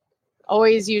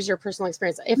 Always use your personal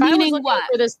experience. If Meaning I was looking what?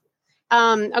 for this,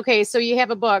 okay, so you have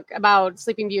a book about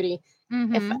Sleeping Beauty.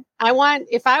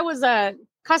 If I was a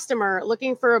customer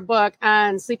looking for a book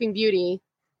on Sleeping Beauty,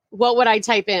 what would I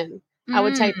type in? I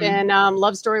would type in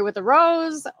Love Story with a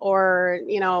Rose, or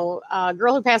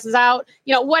Girl Who Passes Out,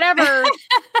 whatever.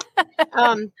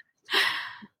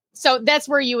 So that's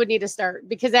where you would need to start,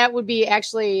 because that would be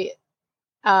actually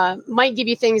might give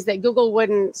you things that Google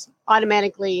wouldn't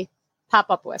automatically pop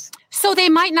up with. So they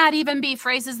might not even be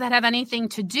phrases that have anything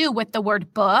to do with the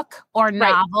word book or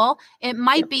novel. It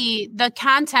might be the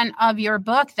content of your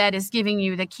book that is giving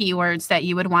you the keywords that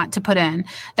you would want to put in.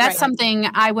 That's something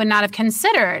I would not have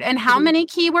considered. And how many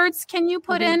keywords can you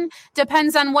put in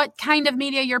depends on what kind of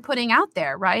media you're putting out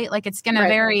there, right? Like it's going to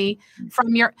vary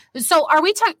from your. So are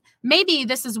we talking? Maybe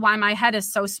this is why my head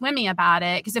is so swimmy about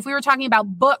it. Because if we were talking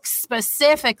about books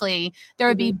specifically, there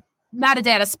would be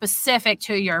metadata specific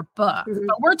to your book,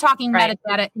 but we're talking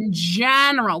metadata in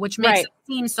general, which makes it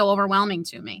seem so overwhelming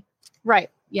to me.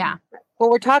 Yeah. Well,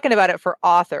 we're talking about it for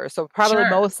authors, so probably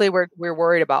mostly we're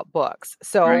worried about books.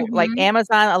 So like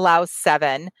Amazon allows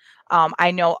 7.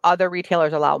 I know other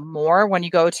retailers allow more. When you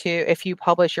if you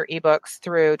publish your ebooks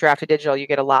through Drafted Digital, you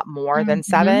get a lot more than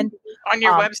 7. On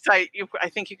your website, I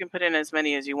think you can put in as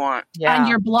many as you want. On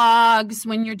your blogs,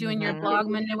 when you're doing your blog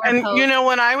manure and posts.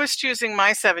 when I was choosing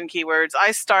my 7 keywords,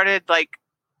 I started like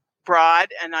broad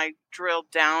and I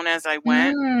drilled down as I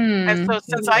went. And so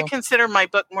since I consider my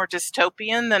book more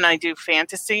dystopian than I do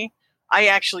fantasy, I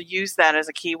actually use that as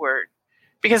a keyword,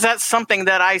 because that's something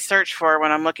that I search for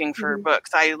when I'm looking for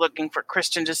books. I'm looking for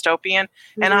Christian dystopian,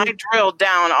 and I drilled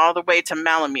down all the way to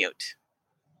Malamute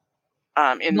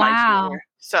in my keyword.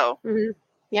 So,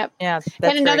 yep. Yeah.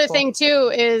 And another thing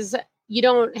too is you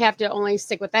don't have to only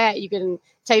stick with that. You can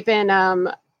type in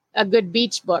a good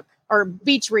beach book or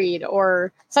beach read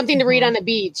or something to read on the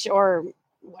beach or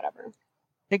whatever.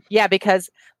 Yeah, because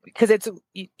it's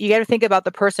you got to think about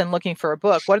the person looking for a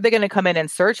book. What are they going to come in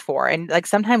and search for? And like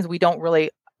sometimes we don't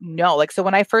really know. Like so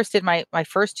when I first did my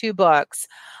first 2 books,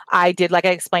 I did like I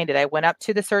explained it. I went up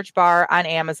to the search bar on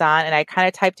Amazon and I kind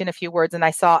of typed in a few words and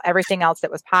I saw everything else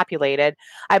that was populated.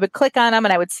 I would click on them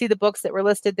and I would see the books that were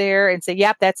listed there and say,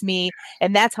 "Yep, that's me."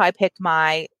 And that's how I picked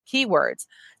my keywords.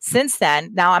 Since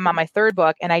then, now I'm on my 3rd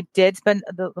book and I did spend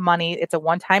the money. It's a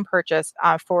one-time purchase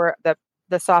for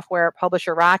the software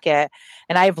Publisher Rocket.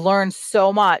 And I've learned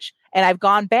so much. And I've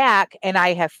gone back and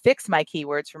I have fixed my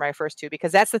keywords for my first 2,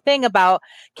 because that's the thing about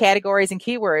categories and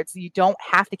keywords. You don't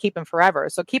have to keep them forever.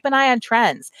 So keep an eye on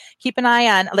trends. Keep an eye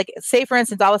on, like, say, for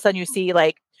instance, all of a sudden you see,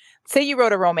 like, say you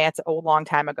wrote a romance a long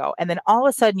time ago. And then all of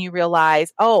a sudden you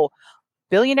realize,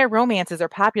 billionaire romances are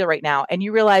popular right now. And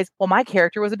you realize, well, my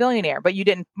character was a billionaire, but you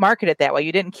didn't market it that way.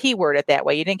 You didn't keyword it that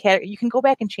way. You can go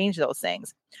back and change those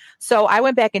things. So I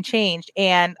went back and changed,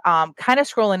 and kind of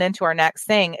scrolling into our next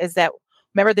thing is that,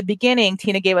 remember at the beginning,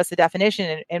 Tina gave us the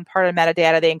definition and part of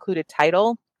metadata, they included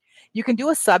title. You can do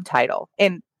a subtitle,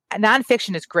 and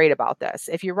nonfiction is great about this.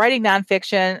 If you're writing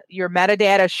nonfiction, your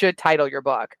metadata should title your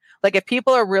book. Like if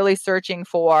people are really searching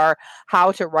for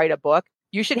how to write a book,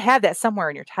 you should have that somewhere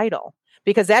in your title,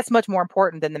 because that's much more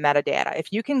important than the metadata.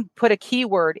 If you can put a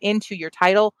keyword into your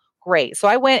title, great. So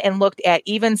I went and looked at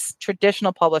even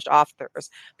traditional published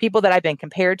authors, people that I've been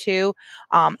compared to.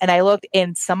 And I looked,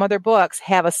 in some of their books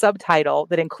have a subtitle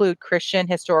that include Christian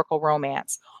historical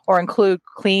romance or include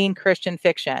clean Christian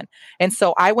fiction. And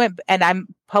so I went and I'm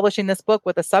publishing this book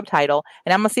with a subtitle,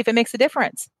 and I'm going to see if it makes a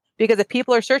difference. Because if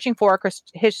people are searching for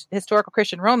a historical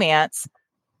Christian romance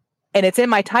and it's in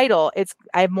my title,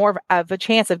 I have more of a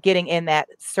chance of getting in that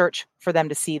search for them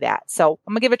to see that. So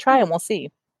I'm gonna give it a try and we'll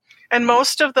see. And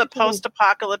most of the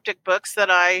post-apocalyptic books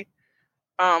that I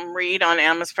read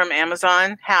on from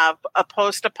Amazon have a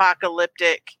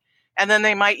post-apocalyptic, and then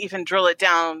they might even drill it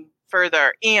down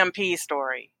further, EMP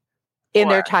story. In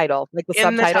their title, like the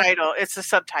subtitle? In the title. It's the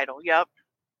subtitle, yep.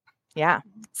 Yeah.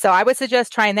 So I would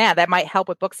suggest trying that. That might help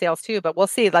with book sales too, but we'll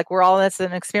see. Like we're all in this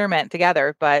an experiment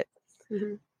together, but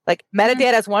like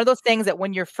metadata is one of those things that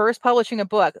when you're first publishing a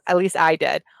book, at least I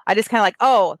did, I just kind of like,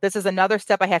 oh, this is another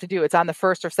step I have to do. It's on the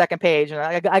first or second page and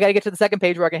I got to get to the second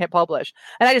page where I can hit publish.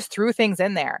 And I just threw things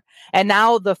in there. And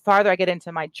now the farther I get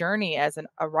into my journey as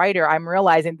a writer, I'm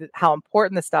realizing how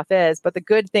important this stuff is. But the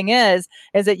good thing is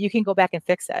that you can go back and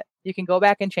fix it. You can go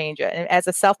back and change it. And as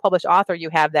a self-published author, you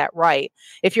have that right.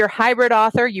 If you're a hybrid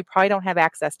author, you probably don't have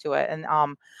access to it. And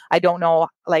I don't know,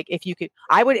 like if you could,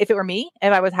 if it were me,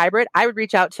 if I was hybrid, I would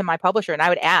reach out to my publisher and I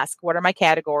would ask, what are my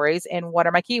categories and what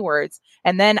are my keywords?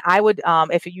 And then I would,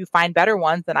 if you find better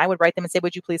ones, then I would write them and say,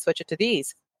 would you please switch it to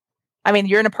these? I mean,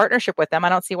 you're in a partnership with them. I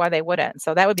don't see why they wouldn't.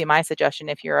 So that would be my suggestion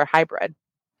if you're a hybrid.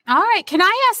 All right. Can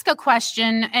I ask a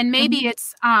question? And maybe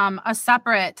it's a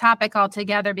separate topic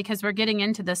altogether because we're getting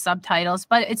into the subtitles.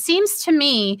 But it seems to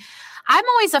me, I'm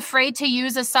always afraid to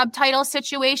use a subtitle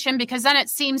situation because then it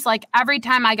seems like every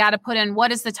time I got to put in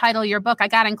what is the title of your book, I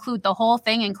got to include the whole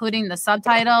thing, including the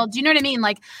subtitle. Do you know what I mean?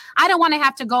 Like, I don't want to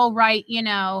have to go write,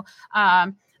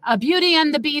 a Beauty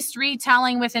and the Beast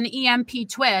retelling with an EMP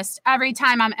twist every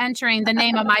time I'm entering the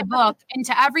name of my book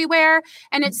into everywhere.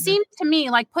 And it seemed to me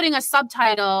like putting a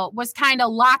subtitle was kind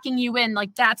of locking you in,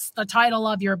 like that's the title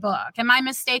of your book. Am I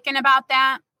mistaken about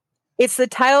that? It's the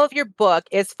title of your book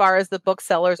as far as the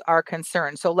booksellers are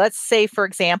concerned. So let's say, for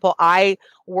example, I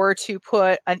were to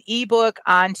put an ebook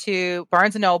onto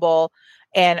Barnes & Noble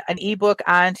and an ebook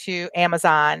onto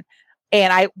Amazon.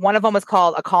 And one of them was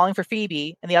called A Calling for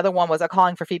Phoebe, and the other one was A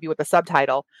Calling for Phoebe with the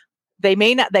subtitle. It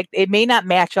may not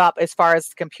match up as far as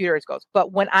computers goes.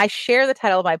 But when I share the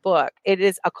title of my book, it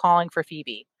is A Calling for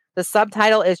Phoebe. The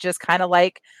subtitle is just kind of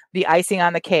like the icing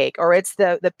on the cake, or it's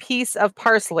the piece of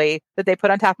parsley that they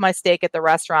put on top of my steak at the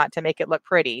restaurant to make it look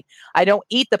pretty. I don't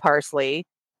eat the parsley.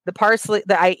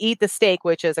 I eat the steak,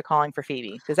 which is A Calling for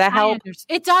Phoebe. Does that help?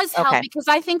 It does help because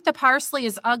I think the parsley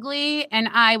is ugly and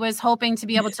I was hoping to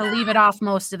be able to leave it off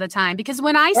most of the time because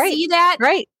when I see that,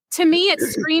 to me, it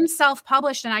screams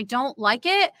self-published and I don't like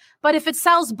it. But if it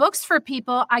sells books for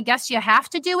people, I guess you have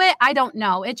to do it. I don't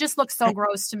know. It just looks so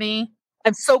gross to me.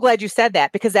 I'm so glad you said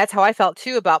that because that's how I felt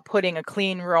too about putting a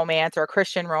clean romance or a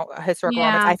Christian historical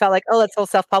romance. I felt like, oh, that's so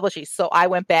self-publishing. So I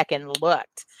went back and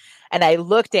looked. And I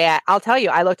looked at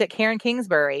Karen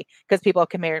Kingsbury because people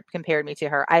have compared me to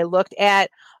her. I looked at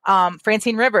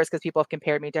Francine Rivers because people have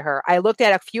compared me to her. I looked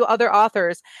at a few other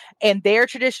authors and they're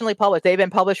traditionally published. They've been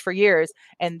published for years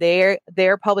and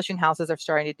their publishing houses are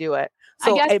starting to do it.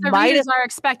 So I guess the readers are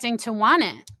expecting to want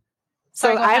it.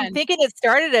 So I'm thinking it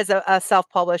started as a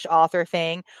self-published author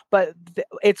thing, but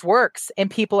it works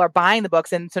and people are buying the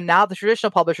books. And so now the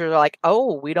traditional publishers are like,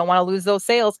 oh, we don't want to lose those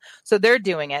sales. So they're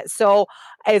doing it. So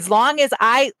as long as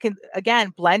I can,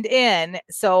 again, blend in.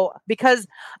 So because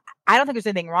I don't think there's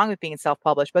anything wrong with being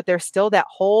self-published, but there's still that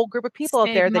whole group of people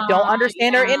out there that don't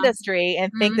understand our industry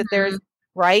and think that there's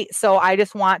right. So I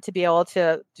just want to be able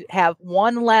to have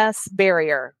one less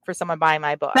barrier for someone buying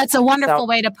my book. That's a wonderful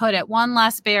way to put it. One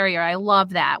less barrier. I love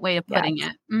that way of putting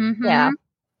it. Mm-hmm. Yeah.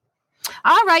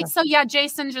 All right. So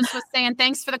Jason just was saying,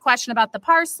 thanks for the question about the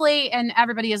parsley and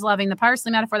everybody is loving the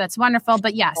parsley metaphor. That's wonderful.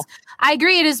 But yes, I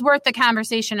agree. It is worth the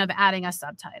conversation of adding a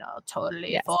subtitle.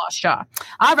 Totally. For sure.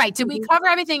 All right. Did we cover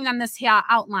everything on this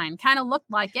outline? Kind of looked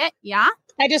like it. Yeah.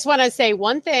 I just want to say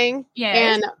one thing,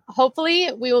 and hopefully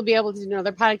we will be able to do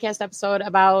another podcast episode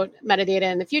about metadata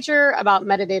in the future, about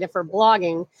metadata for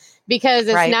blogging, because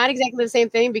it's not exactly the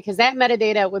same thing, because that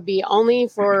metadata would be only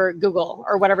for Google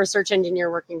or whatever search engine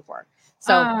you're working for.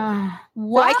 So,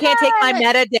 so I can't take my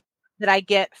metadata that I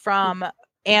get from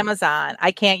Amazon.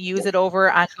 I can't use it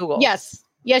over on Google. Yes,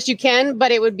 you can,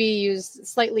 but it would be used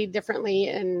slightly differently.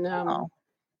 And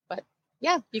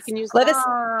yeah, you can use. Let us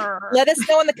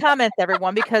know in the comments,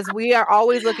 everyone, because we are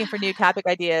always looking for new topic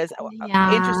ideas.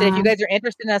 Interested. If you guys are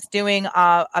interested in us doing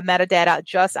a metadata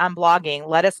just on blogging,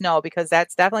 let us know because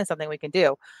that's definitely something we can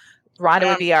do. Rhonda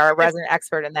would be our resident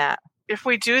expert in that. If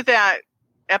we do that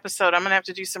episode, I'm going to have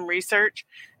to do some research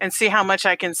and see how much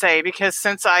I can say because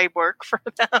since I work for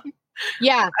them.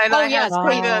 And I have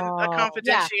a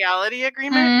confidentiality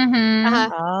agreement.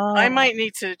 Mm-hmm. I might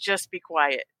need to just be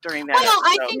quiet. during that. Well,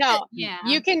 I episode. think No, that, yeah.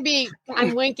 you can be.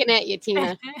 I'm winking at you,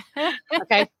 Tina.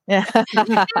 Okay. Yeah.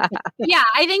 Yeah,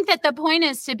 I think that the point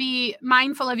is to be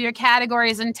mindful of your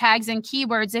categories and tags and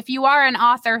keywords. If you are an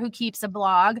author who keeps a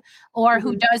blog or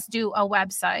who does do a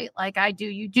website like I do,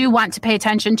 you do want to pay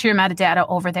attention to your metadata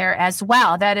over there as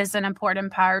well. That is an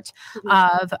important part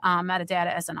of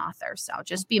metadata as an author. So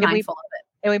just be mindful of it.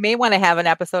 And we may want to have an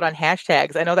episode on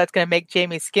hashtags. I know that's going to make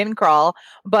Jamie's skin crawl,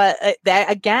 but that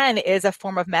again is a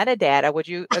form of metadata. Would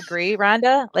you agree,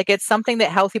 Rhonda? Like it's something that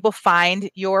helps people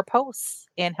find your posts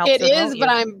and helps. It is, but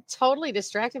I'm totally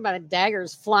distracted by the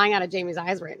daggers flying out of Jamie's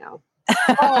eyes right now.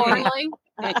 Oh, really?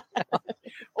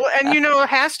 Well, and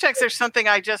hashtags are something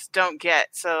I just don't get.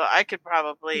 So I could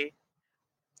probably.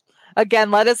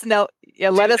 Again, let us know.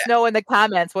 Yeah, let us know in the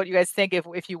comments what you guys think.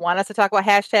 If you want us to talk about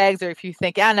hashtags, or if you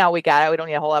think, no, we got it. We don't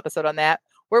need a whole episode on that.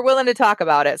 We're willing to talk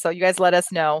about it. So you guys let us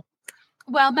know.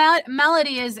 Well,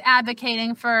 Melody is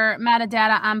advocating for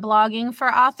metadata on blogging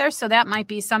for authors, so that might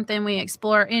be something we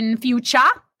explore in future.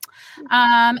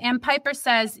 And Piper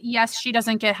says, yes, she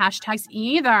doesn't get hashtags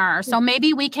either. So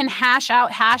maybe we can hash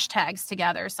out hashtags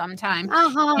together sometime.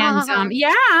 And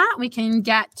we can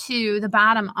get to the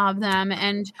bottom of them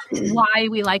and why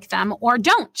we like them or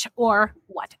don't or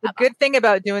what. The good thing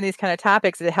about doing these kind of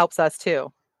topics is it helps us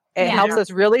too. It helps us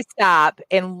really stop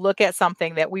and look at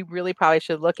something that we really probably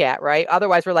should look at, right?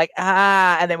 Otherwise, we're like,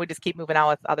 and then we just keep moving on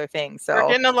with other things. So we're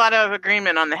getting a lot of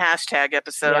agreement on the hashtag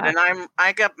episode, and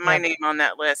I got my name on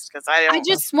that list because I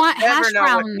just want hash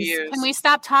browns. Can we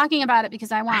stop talking about it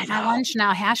because I want my lunch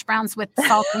now? Hash browns with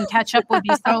salt and ketchup would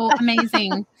be so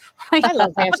amazing. I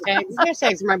love hashtags.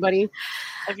 Hashtags are my buddy.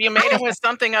 Have you made them with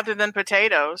something other than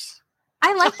potatoes?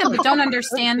 I like them, but don't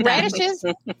understand them. Radishes.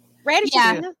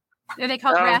 Yeah. Are they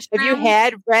called rash browns? Have you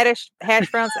had radish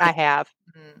hash browns? I have.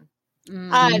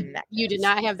 You did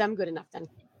not have them good enough then.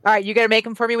 All right. You got to make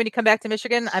them for me when you come back to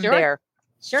Michigan. I'm there.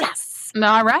 Sure. Yes.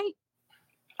 All right.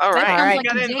 All right. Like you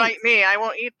got to invite me. I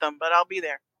won't eat them, but I'll be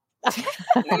there.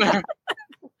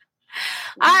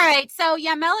 All right. So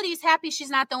Melody's happy she's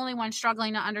not the only one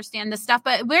struggling to understand this stuff,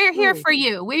 but we're here for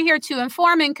you. We're here to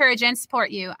inform, encourage, and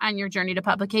support you on your journey to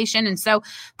publication. And so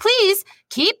please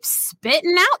keep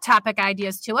spitting out topic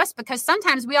ideas to us because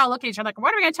sometimes we all look at each other like,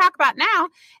 what are we going to talk about now?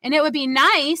 And it would be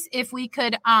nice if we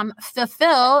could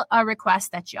fulfill a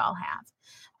request that y'all have.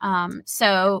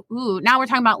 Now we're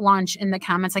talking about lunch in the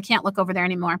comments. I can't look over there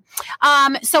anymore.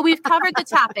 So we've covered the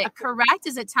topic, correct?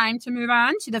 Is it time to move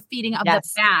on to the feeding of the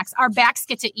backs? Our backs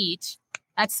get to eat.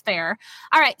 That's fair.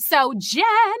 All right. So Jen,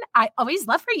 I always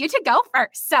love for you to go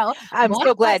first. So I'm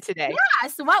so glad today.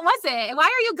 Yes. What was it? Why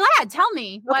are you glad? Tell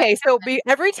me. Okay. So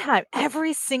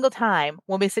every single time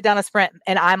when we sit down a sprint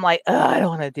and I'm like, I don't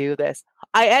want to do this,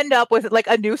 I end up with like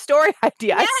a new story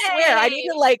idea. Yay! I swear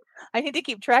I need to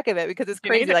keep track of it because it's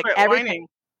crazy. Like everything.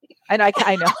 And I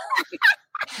know.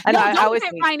 And don't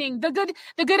quit whining. The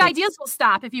good ideas will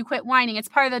stop if you quit whining. It's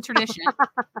part of the tradition.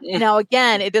 Now,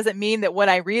 again, it doesn't mean that when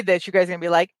I read this, you guys are gonna be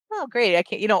like, "Oh, great! I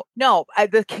can't."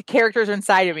 The characters are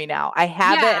inside of me now. I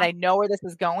have it, and I know where this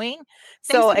is going.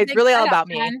 So it's really all about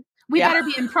me. We better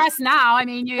be impressed now. I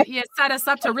mean, you set us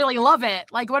up to really love it.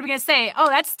 Like, what are we gonna say? Oh,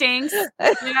 that stings.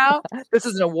 This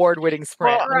is an award-winning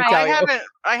sprint. Well,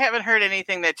 I haven't heard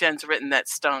anything that Jen's written that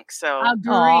stunk. So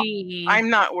agree.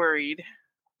 I'm not worried.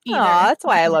 That's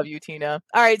why I love you, Tina.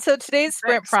 All right. So today's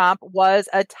sprint prompt was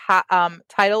a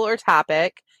title or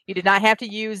topic. You did not have to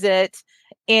use it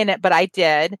in it, but I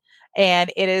did.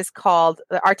 And it is called,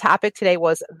 our topic today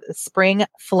was spring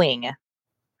fling.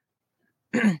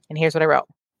 And here's what I wrote.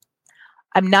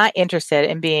 I'm not interested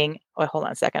in being, hold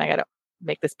on a second. I got to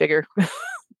make this bigger.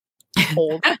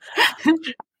 Hold.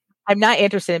 I'm not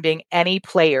interested in being any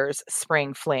player's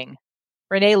spring fling.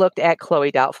 Renee looked at Chloe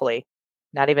doubtfully.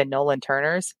 Not even Nolan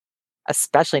Turner's,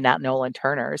 especially not Nolan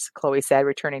Turner's, Chloe said,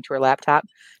 returning to her laptop.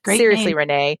 Seriously,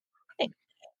 Renee.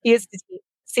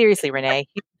 Seriously, Renee.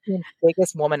 He's the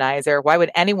biggest womanizer. Why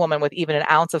would any woman with even an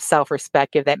ounce of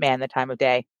self-respect give that man the time of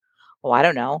day? Well, I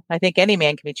don't know. I think any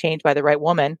man can be changed by the right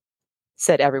woman,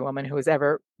 said every woman who has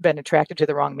ever been attracted to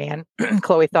the wrong man.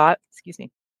 Chloe thought, excuse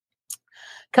me.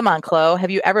 Come on, Chloe.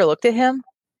 Have you ever looked at him?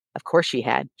 Of course she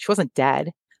had. She wasn't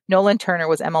dead. Nolan Turner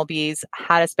was MLB's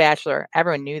hottest bachelor.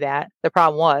 Everyone knew that. The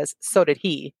problem was, so did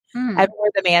he. Everywhere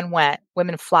the man went,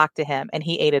 women flocked to him, and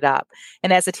he ate it up.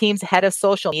 And as the team's head of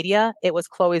social media, it was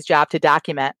Chloe's job to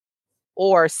document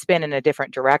or spin in a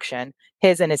different direction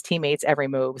his and his teammates' every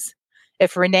moves.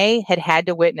 If Renee had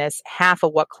to witness half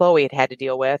of what Chloe had to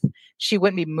deal with, she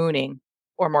wouldn't be mooning,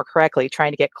 or more correctly,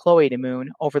 trying to get Chloe to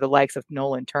moon over the likes of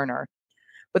Nolan Turner.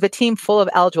 With a team full of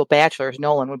eligible bachelors,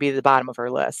 Nolan would be at the bottom of her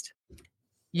list.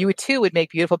 You too would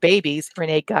make beautiful babies,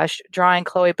 Renee gushed, drawing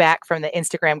Chloe back from the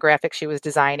Instagram graphic she was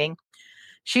designing.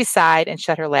 She sighed and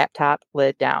shut her laptop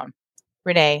lid down.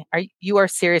 Renee, you are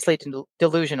seriously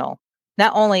delusional.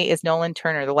 Not only is Nolan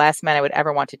Turner the last man I would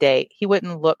ever want to date, he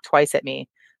wouldn't look twice at me.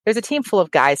 There's a team full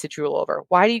of guys to drool over.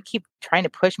 Why do you keep trying to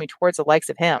push me towards the likes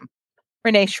of him?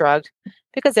 Renee shrugged.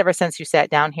 Because ever since you sat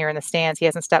down here in the stands, he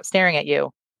hasn't stopped staring at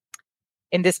you.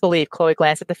 In disbelief, Chloe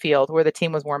glanced at the field where the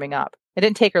team was warming up. It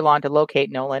didn't take her long to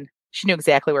locate Nolan. She knew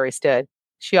exactly where he stood.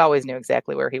 She always knew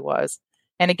exactly where he was.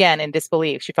 And again, in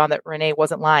disbelief, she found that Renee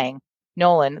wasn't lying.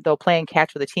 Nolan, though playing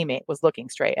catch with a teammate, was looking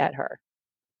straight at her.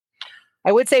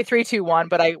 I would say 3, 2, 1,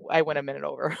 but I went a minute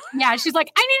over. Yeah, she's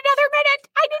like, I need another minute.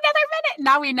 I need another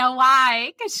minute. Now we know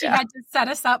why, because she had to set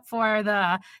us up for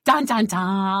the dun dun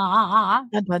dun.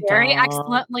 Dun, dun, Very dun.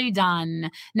 excellently done.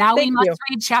 Now Thank we must you.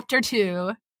 read chapter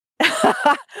 2.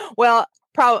 Well,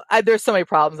 there's so many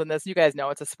problems in this. You guys know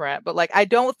it's a sprint, but like I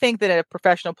don't think that a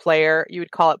professional player you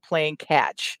would call it playing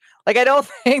catch. Like I don't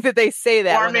think that they say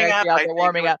that when they're Warming up. actually out I there think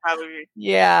warming would up. Probably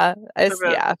Yeah,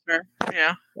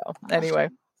 yeah. So, anyway,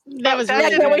 That was That really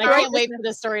didn't- good. I can't wait for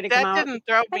the story to come That out. didn't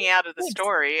throw me out of the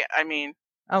story. I mean,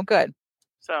 oh good.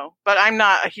 so, but I'm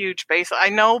not a huge baseball. I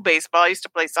know baseball. I used to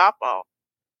play softball,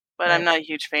 but I'm Right. not a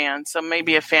huge fan. So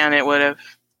maybe a fan it would have.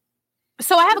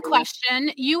 So I have a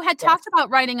question. You had talked about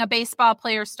writing a baseball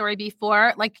player story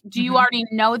before. Like, do you Mhm. already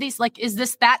know these? Like, is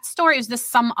this that story? Is this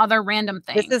some other random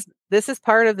thing? This is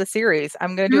part of the series.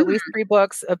 I'm going to do at least 3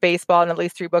 books of baseball and at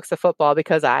least 3 books of football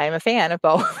because I am a fan of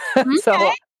both. So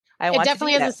Okay. I It want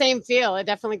definitely to do has the same feel. It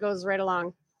definitely goes right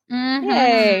along. Mhm.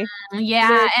 Yay! Yeah,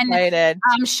 Very and excited.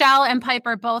 Shell and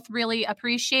Piper both really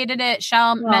appreciated it.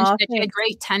 Shell mentioned that you had thanks.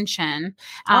 great tension,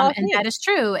 Aw, and that thanks. is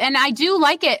true. And I do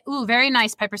like it. Ooh, very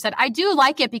nice, Piper said. I do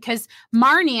like it because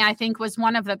Marnie, I think, was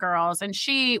one of the girls, and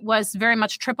she was very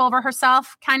much trip over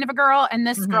herself kind of a girl, and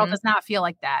this girl Mhm. does not feel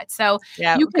like that. So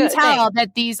Yeah, you can good, tell thanks.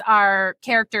 that these are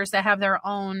characters that have their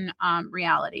own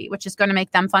reality, which is going to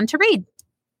make them fun to read.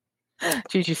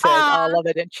 Gigi says, "I love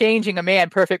it." And changing a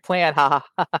man, perfect plan. Ha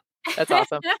ha. That's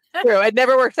awesome. True. It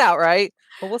never works out, right?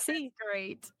 But we'll see.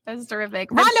 Great. That's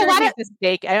terrific. I'm Rhonda, sure what he's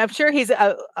mistaken. I'm sure he's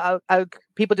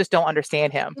people just don't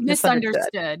understand him.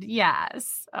 misunderstood.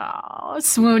 Yes. Oh,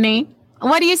 swoony.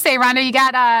 What do you say, Rhonda? You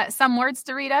got some words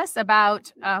to read us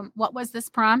about what was this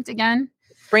prompt again?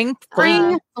 Spring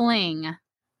Spring fling.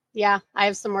 Yeah, I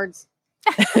have some words.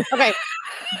 Okay.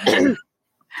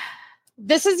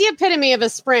 This is the epitome of a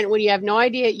sprint when you have no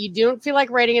idea, you don't feel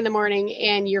like writing in the morning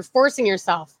and you're forcing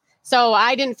yourself. So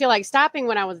I didn't feel like stopping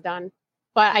when I was done,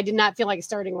 but I did not feel like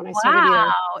starting when I started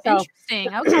Wow. either.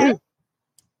 Interesting. Okay.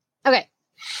 Okay.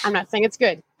 I'm not saying it's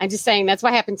good. I'm just saying that's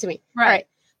what happened to me. Right. All right.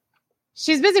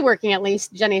 She's busy working, at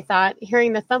least, Jenny thought,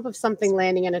 hearing the thump of something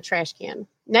landing in a trash can.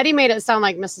 Nettie made it sound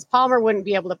like Mrs. Palmer wouldn't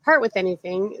be able to part with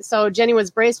anything, so Jenny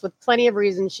was braced with plenty of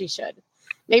reasons she should.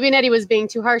 Maybe Nettie was being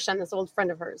too harsh on this old friend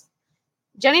of hers.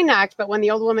 Jenny knocked, but when the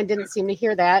old woman didn't seem to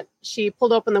hear that, she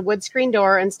pulled open the wood screen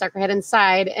door and stuck her head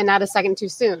inside, and not a second too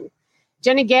soon.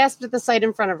 Jenny gasped at the sight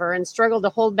in front of her and struggled to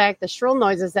hold back the shrill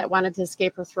noises that wanted to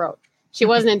escape her throat. She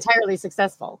wasn't entirely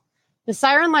successful. The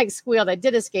siren-like squeal that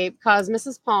did escape caused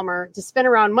Mrs. Palmer to spin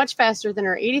around much faster than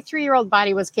her 83-year-old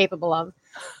body was capable of,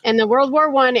 and the World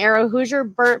War I era Hoosier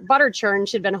butter churn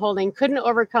she'd been holding couldn't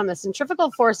overcome the centrifugal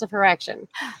force of her action.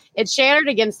 It shattered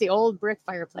against the old brick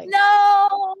fireplace.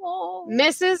 No.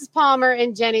 Mrs. Palmer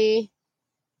and Jenny,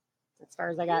 as far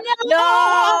as I got.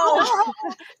 No.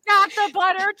 Not the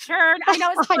butter churn. I know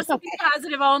it's supposed to be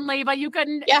positive only, but you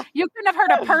couldn't have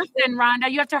hurt a person, Rhonda.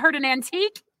 You have to hurt an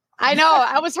antique. I know.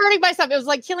 I was hurting myself. It was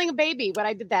like killing a baby when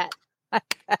I did that.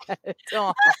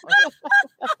 Oh.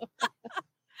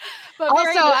 But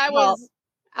Also,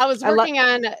 I was working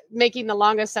on making the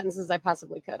longest sentences I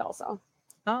possibly could. Also,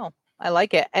 I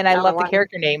like it, and I love the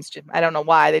character names. I don't know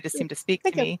why they just seem to speak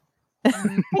to me.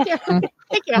 Thank you. Thank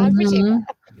you. I appreciate that.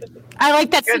 I like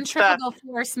that Good centrifugal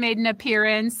force made an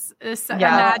appearance. A Yeah.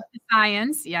 nod to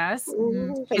science. Yes.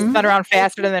 Mhm. She spun around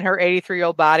faster than her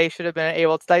 83-year-old body should have been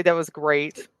able to. That was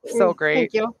great. So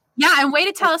great. Thank you. Yeah, and way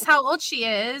to tell us how old she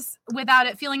is without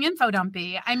it feeling info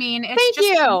dumpy. I mean, it's Thank just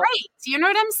you. great. You know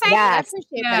what I'm saying? I Yes.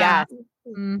 appreciate Yeah. that.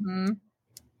 Mm-hmm.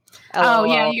 Oh,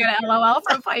 yeah, LOL. you got an LOL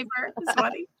from Piper. It's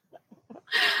funny.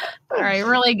 All right,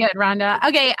 really good, Rhonda.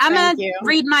 Okay, I'm Thank going to you.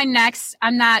 read mine next.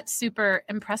 I'm not super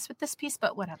impressed with this piece,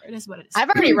 but whatever. It is what it is. I've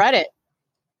already read it.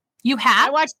 You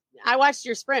have? I watched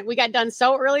your sprint. We got done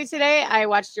so early today. I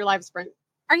watched your live sprint.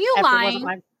 Are you after it wasn't lying?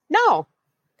 live. No.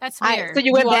 That's weird. So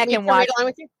you went want back me and to read watched. along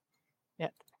with you?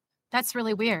 That's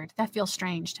really weird. That feels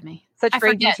strange to me. Such I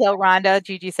great forget. detail, Rhonda.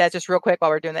 Gigi says just real quick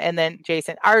while we're doing that, and then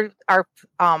Jason, our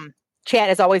chat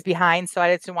is always behind, so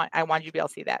I wanted you to be able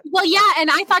to see that. Well, yeah, and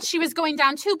I thought she was going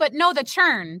down too, but no, the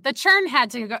churn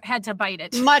had to bite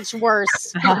it. Much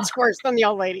worse than the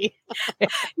old lady.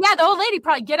 Yeah, the old lady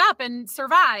probably get up and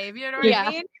survive. You know what I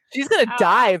mean? She's gonna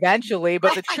die eventually,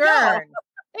 but the churn.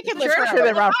 They could The churn should have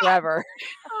been around forever.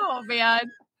 Oh man,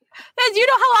 do you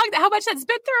know how much that's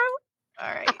been through?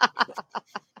 All right.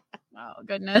 Oh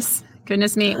goodness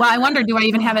me. Well, I wonder, do I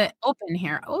even have it open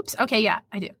here? Oops. Okay, yeah,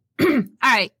 I do. All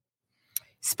right.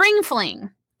 Spring fling.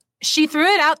 She threw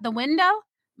it out the window.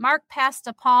 Mark passed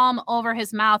a palm over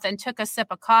his mouth and took a sip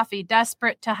of coffee,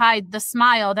 desperate to hide the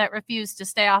smile that refused to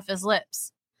stay off his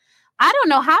lips. I don't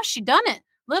know how she done it.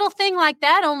 Little thing like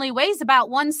that only weighs about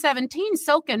 117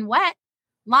 soaking wet.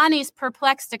 Lonnie's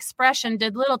perplexed expression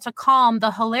did little to calm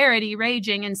the hilarity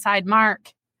raging inside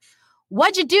Mark.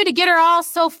 What'd you do to get her all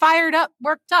so fired up,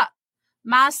 worked up?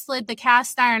 Ma slid the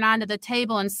cast iron onto the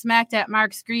table and smacked at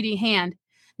Mark's greedy hand.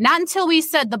 Not until we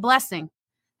said the blessing.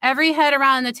 Every head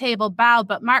around the table bowed,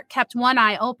 but Mark kept one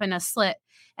eye open a slit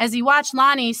as he watched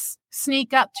Lonnie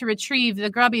sneak up to retrieve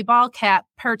the grubby ball cap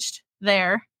perched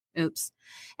there. Oops.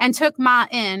 And took Ma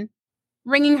in.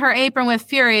 Wringing her apron with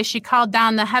fury, she called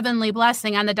down the heavenly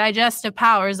blessing on the digestive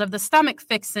powers of the stomach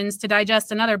fixins to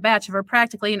digest another batch of her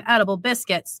practically inedible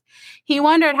biscuits. He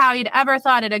wondered how he'd ever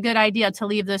thought it a good idea to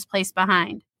leave this place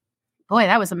behind. Boy,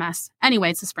 that was a mess. Anyway,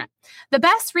 it's a sprint. The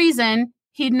best reason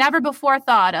he'd never before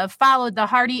thought of followed the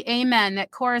hearty amen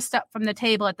that chorused up from the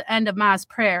table at the end of Ma's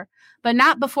prayer, but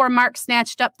not before Mark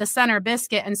snatched up the center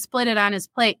biscuit and split it on his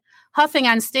plate, huffing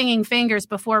on stinging fingers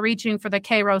before reaching for the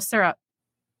Cairo syrup.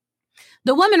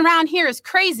 The woman round here is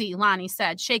crazy, Lonnie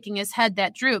said, shaking his head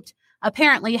that drooped,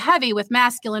 apparently heavy with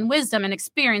masculine wisdom and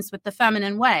experience with the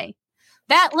feminine way.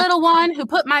 That little one who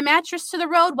put my mattress to the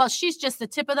road, well, she's just the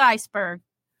tip of the iceberg.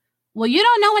 Well, you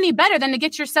don't know any better than to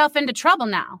get yourself into trouble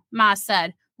now, Ma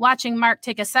said, watching Mark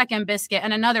take a second biscuit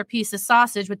and another piece of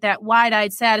sausage with that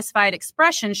wide-eyed, satisfied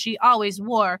expression she always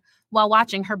wore while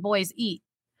watching her boys eat.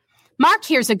 Mark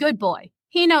here's a good boy.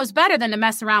 He knows better than to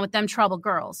mess around with them trouble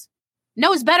girls.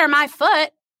 Knows better my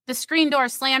foot. The screen door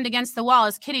slammed against the wall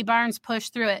as Kitty Barnes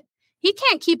pushed through it. He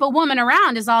can't keep a woman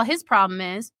around is all his problem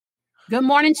is. Good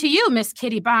morning to you, Miss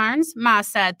Kitty Barnes, Ma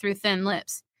said through thin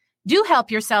lips. Do help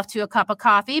yourself to a cup of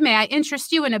coffee. May I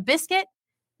interest you in a biscuit?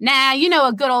 Nah, you know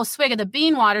a good old swig of the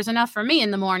bean water's enough for me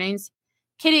in the mornings.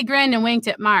 Kitty grinned and winked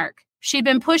at Mark. She'd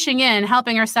been pushing in,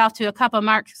 helping herself to a cup of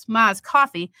Ma's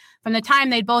coffee from the time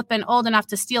they'd both been old enough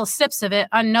to steal sips of it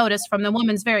unnoticed from the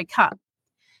woman's very cup.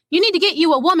 You need to get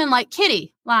you a woman like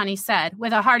Kitty, Lonnie said,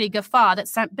 with a hearty guffaw that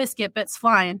sent biscuit bits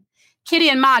flying. Kitty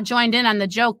and Ma joined in on the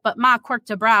joke, but Ma quirked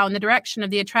a brow in the direction of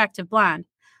the attractive blonde.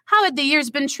 How had the years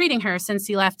been treating her since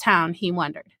he left town, he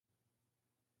wondered.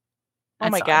 Oh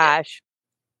my gosh.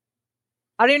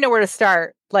 I don't even know where to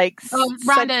start. Like,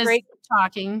 Rhonda is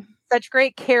talking. Such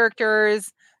great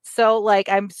characters. So, like,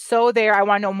 I'm so there. I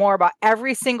want to know more about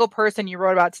every single person you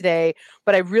wrote about today.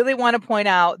 But I really want to point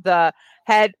out the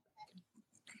head.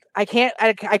 I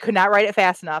could not write it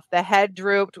fast enough. The head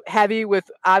drooped, heavy with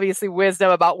obviously wisdom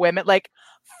about women. Like,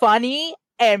 funny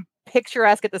and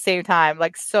picturesque at the same time.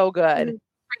 Like, so good.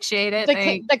 Appreciate it.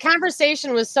 The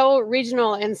conversation was so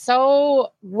regional and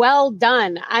so well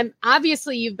done.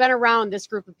 Obviously you've been around this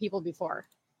group of people before.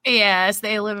 Yes,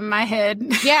 they live in my head.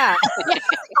 Yeah.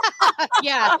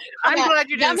 Yeah. I'm glad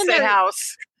you didn't say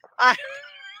house.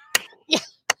 Yeah.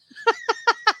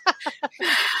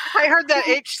 I heard that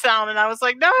H sound and I was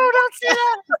like, no, don't say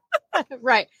that.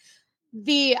 Right.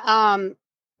 The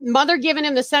mother giving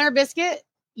him the center biscuit.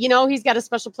 You know, he's got a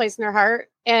special place in her heart,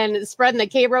 and spreading the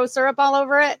Cairo syrup all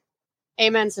over it.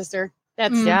 Amen, sister.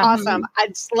 That's awesome. I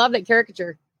just love that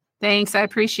caricature. Thanks. I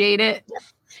appreciate it.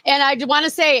 And I want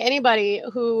to say, anybody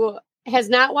who has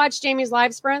not watched Jamie's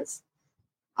live sprints,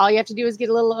 all you have to do is get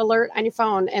a little alert on your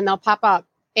phone and they'll pop up,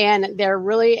 and they're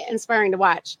really inspiring to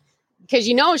watch because,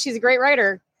 you know, she's a great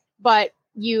writer, but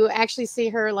you actually see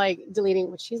her like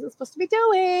deleting what she's not supposed to be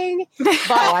doing,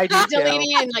 but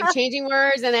deleting and like changing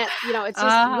words, and that, you know, it's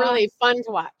just really fun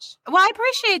to watch. Well, I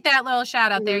appreciate that little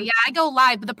shout out there. Yeah, I go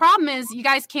live, but the problem is you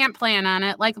guys can't plan on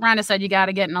it. Like Rhonda said, you got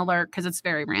to get an alert because it's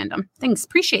very random. Thanks,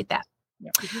 appreciate that.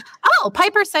 Yeah. Oh,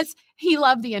 Piper says he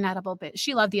loved the inedible bit.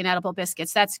 She loved the inedible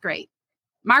biscuits. That's great.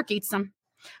 Mark eats them.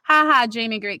 Ha,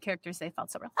 Jamie, great characters. They felt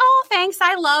so real. Oh, thanks.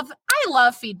 I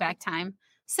love feedback time.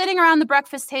 Sitting around the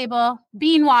breakfast table,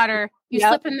 bean water, you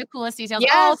slip in the coolest details.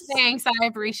 Yes. Oh, thanks. I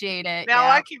appreciate it. Now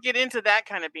I could get into that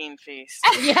kind of bean feast.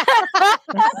 Yeah.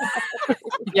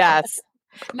 Yes.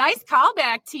 Nice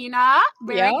callback, Tina.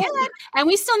 Very good. And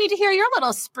we still need to hear your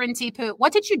little sprinty poo.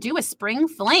 What did you do with spring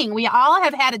fling? We all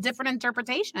have had a different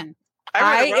interpretation. I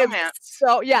wrote a am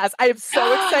romance. I am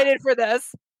so excited for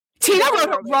this. Tina wrote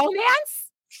a romance?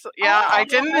 So, yeah, I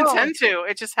didn't intend to.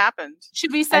 It just happened.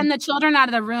 Should we send the children out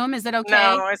of the room? Is it okay?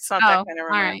 No, it's not that kind of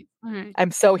romance. All right.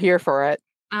 I'm so here for it.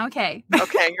 Okay.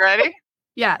 Okay, you ready?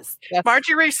 Yes.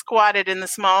 Marjorie squatted in the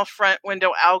small front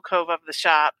window alcove of the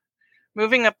shop,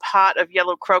 moving a pot of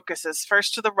yellow crocuses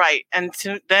first to the right and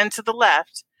then to the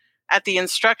left at the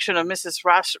instruction of Mrs.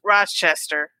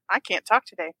 Rochester. I can't talk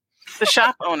today. The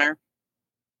shop owner.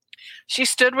 She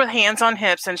stood with hands on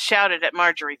hips and shouted at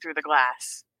Marjorie through the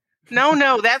glass.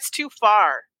 No, that's too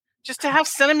far. Just a half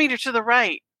centimeter to the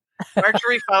right.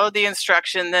 Marjorie followed the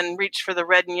instruction, then reached for the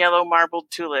red and yellow marbled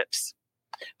tulips.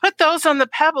 Put those on the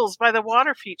pebbles by the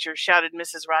water feature, shouted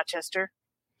Mrs. Rochester.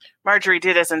 Marjorie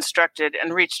did as instructed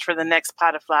and reached for the next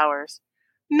pot of flowers.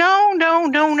 No,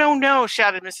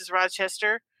 shouted Mrs.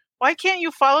 Rochester. Why can't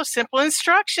you follow simple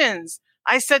instructions?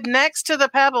 I said next to the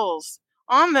pebbles.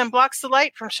 On them blocks the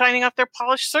light from shining off their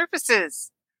polished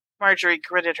surfaces. Marjorie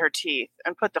gritted her teeth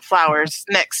and put the flowers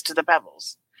next to the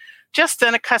pebbles. Just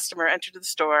then a customer entered the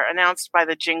store, announced by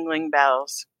the jingling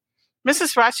bells.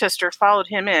 Mrs. Rochester followed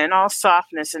him in, all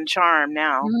softness and charm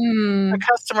now. The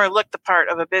customer looked the part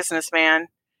of a businessman.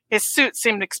 His suit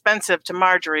seemed expensive to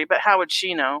Marjorie, but how would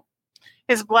she know?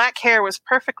 His black hair was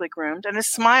perfectly groomed, and his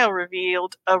smile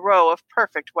revealed a row of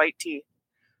perfect white teeth.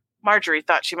 Marjorie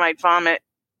thought she might vomit.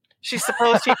 She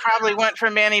supposed he probably went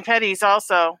for mani-pedis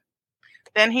also.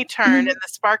 Then he turned, and the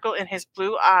sparkle in his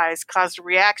blue eyes caused a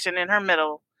reaction in her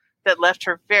middle that left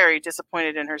her very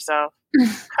disappointed in herself.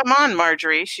 Come on,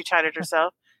 Marjorie, she chided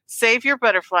herself. Save your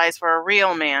butterflies for a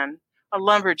real man, a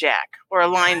lumberjack, or a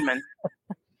lineman.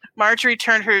 Marjorie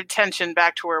turned her attention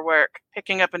back to her work,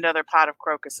 picking up another pot of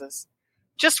crocuses.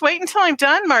 Just wait until I'm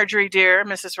done, Marjorie dear,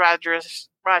 Mrs.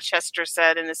 Rochester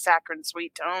said in a saccharine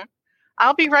sweet tone.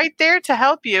 I'll be right there to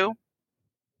help you.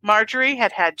 Marjorie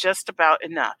had had just about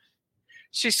enough.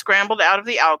 She scrambled out of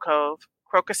the alcove,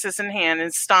 crocuses in hand,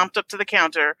 and stomped up to the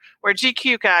counter where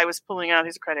GQ Guy was pulling out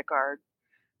his credit card.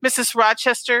 Mrs.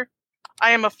 Rochester,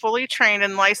 I am a fully trained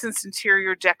and licensed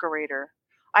interior decorator.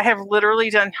 I have literally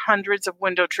done hundreds of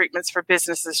window treatments for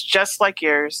businesses just like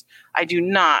yours. I do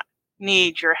not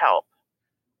need your help.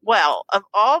 Well, of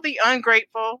all the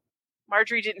ungrateful...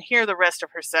 Marjorie didn't hear the rest of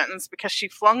her sentence because she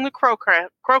flung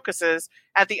the crocuses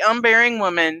at the unbearing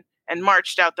woman and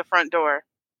marched out the front door.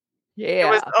 Yeah. It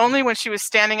was only when she was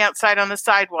standing outside on the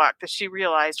sidewalk that she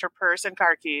realized her purse and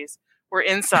car keys were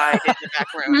inside in the back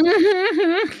room.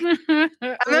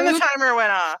 And then the timer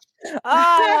went off.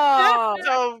 Oh.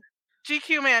 So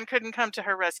GQ Man couldn't come to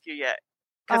her rescue yet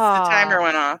because the timer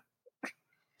went off.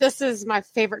 This is my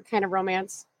favorite kind of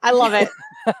romance. I love it.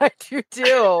 You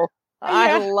do.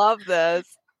 I love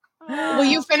this. Will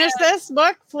you finish this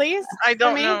book, please? I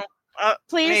don't know.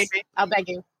 Please? Maybe. I'll beg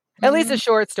you. At least a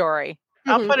short story.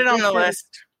 I'll put it on the list.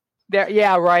 There,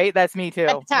 yeah, right. That's me too.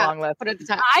 At the top. Long list. Put it at the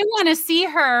top. I want to see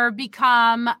her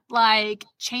become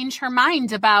change her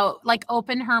mind about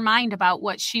open her mind about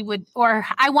what she would, or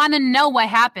I want to know what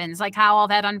happens, like how all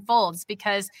that unfolds,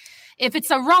 because if it's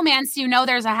a romance,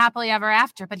 there's a happily ever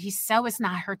after, but is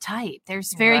not her type.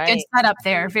 There's very good setup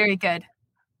there. Very good.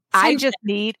 I just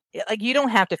need, you don't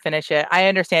have to finish it. I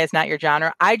understand it's not your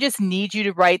genre. I just need you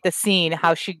to write the scene,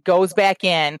 how she goes back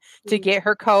in to get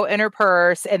her coat and her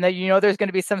purse. And then, there's going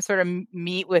to be some sort of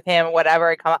meet with him or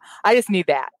whatever. I just need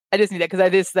that.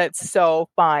 Because that's so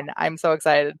fun. I'm so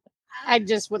excited. I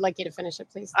just would like you to finish it,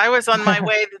 please. I was on my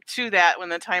way to that when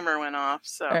the timer went off.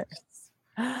 So.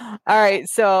 All right.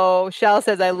 So Shell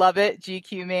says, I love it.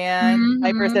 GQ Man. Mm-hmm.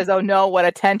 Piper says, oh no, what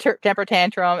a temper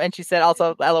tantrum. And she said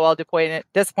also, LOL,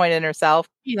 disappointed in herself.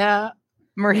 Yeah.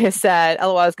 Maria said,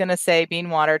 LOL, I was going to say bean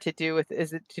water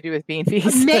is it to do with bean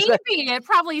feast? Maybe it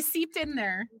probably seeped in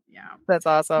there. Yeah. That's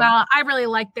awesome. Well, I really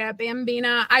like that,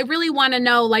 Bambina. I really want to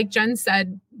know, like Jen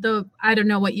said, I don't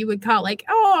know what you would call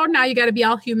now you got to be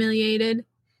all humiliated.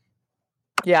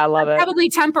 Yeah, I love it. Probably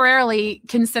temporarily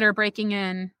consider breaking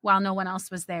in while no one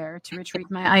else was there to retrieve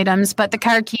my items. But the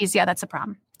car keys, that's a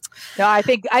problem. No, I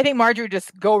think Marjorie would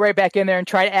just go right back in there and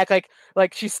try to act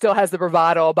like she still has the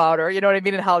bravado about her. You know what I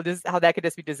mean? And how that could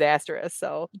just be disastrous.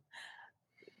 So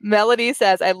Melody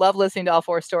says, I love listening to all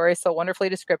four stories. So wonderfully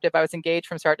descriptive. I was engaged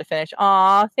from start to finish.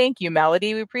 Aw, thank you,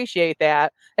 Melody. We appreciate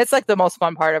that. It's the most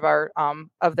fun part of our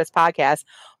of this podcast.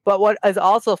 But what is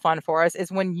also fun for us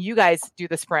is when you guys do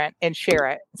the sprint and share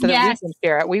it so that we can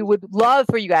share it. We would love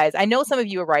for you guys. I know some of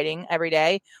you are writing every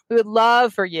day. We would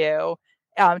love for you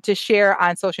to share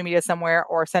on social media somewhere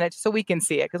or send it so we can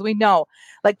see it. Because we know,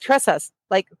 trust us,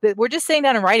 we're just sitting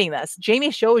down and writing this.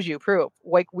 Jamie shows you proof.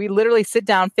 We literally sit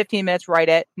down 15 minutes, write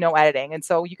it, no editing. And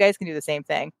so you guys can do the same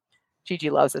thing. Gigi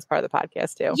loves this part of the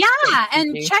podcast too. Yeah.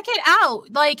 And check it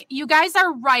out. Like, you guys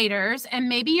are writers and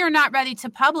maybe you're not ready to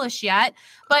publish yet,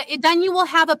 but then you will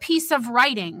have a piece of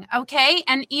writing. Okay.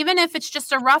 And even if it's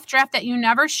just a rough draft that you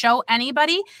never show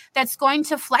anybody, that's going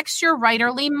to flex your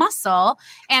writerly muscle.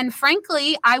 And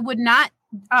frankly, I would not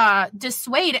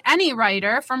dissuade any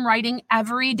writer from writing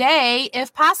every day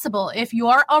if possible. If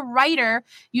you're a writer,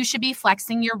 you should be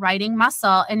flexing your writing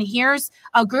muscle. And here's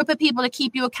a group of people to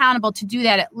keep you accountable to do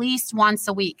that at least once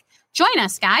a week. Join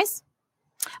us, guys.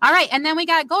 All right. And then we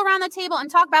got to go around the table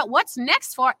and talk about what's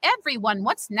next for everyone.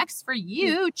 What's next for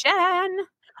you, Jen?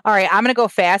 All right, I'm going to go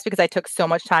fast because I took so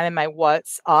much time in my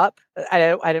what's up.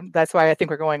 That's why I think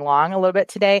we're going long a little bit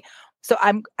today. So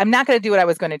I'm not going to do what I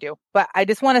was going to do, but I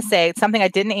just want to say something I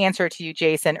didn't answer to you,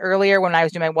 Jason, earlier when I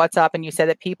was doing my what's up, and you said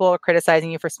that people are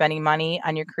criticizing you for spending money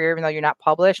on your career, even though you're not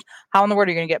published. How in the world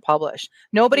are you going to get published?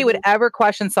 Nobody would ever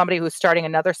question somebody who's starting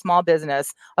another small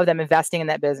business of them investing in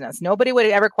that business. Nobody would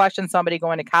ever question somebody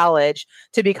going to college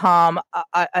to become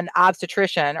an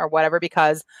obstetrician or whatever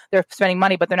because they're spending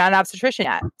money, but they're not an obstetrician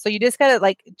yet. So you just got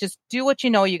to just do what you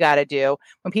know you got to do.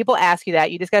 When people ask you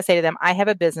that, you just got to say to them, I have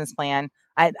a business plan.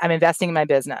 I'm investing in my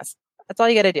business. That's all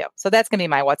you got to do. So that's going to be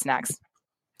my what's next.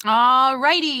 All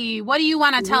righty. What do you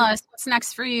want to tell us? What's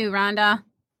next for you, Rhonda?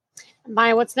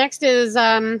 My what's next is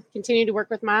continue to work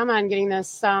with Mom on getting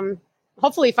this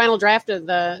hopefully final draft of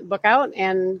the book out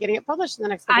and getting it published in the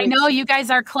next couple weeks. I know you guys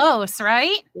are close,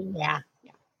 right? Yeah.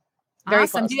 Very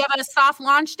awesome. Close. Do you have a soft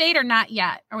launch date or not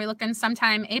yet? Are we looking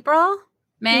sometime April?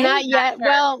 May? Not yet. Sure.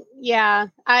 Well, yeah.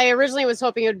 I originally was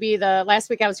hoping it would be the last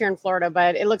week I was here in Florida,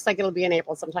 but it looks like it'll be in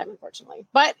April sometime, unfortunately.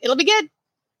 But it'll be good.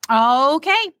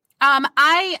 Okay.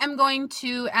 I am going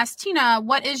to ask Tina,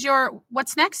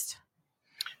 what's next?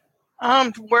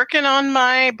 Working on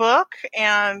my book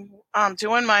and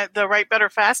doing the Write Better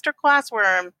Faster class where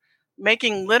I'm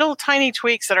making little tiny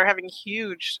tweaks that are having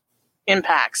huge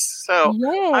impacts. So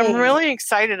yay. I'm really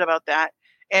excited about that.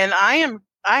 And I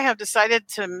have decided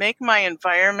to make my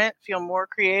environment feel more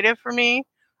creative for me.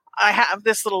 I have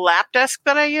this little lap desk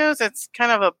that I use. It's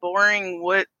kind of a boring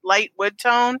light wood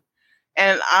tone.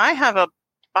 And I have a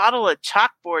bottle of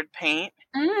chalkboard paint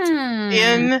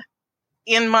in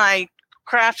my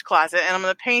craft closet. And I'm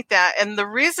going to paint that. And the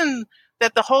reason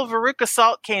that the whole Veruca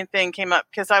Salt cane thing came up,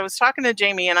 because I was talking to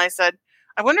Jamie and I said,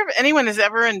 I wonder if anyone has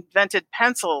ever invented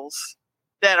pencils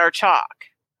that are chalk.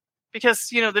 Because,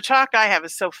 the chalk I have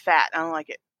is so fat. I don't like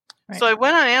it. Right. So I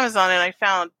went on Amazon and I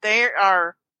found there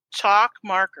are chalk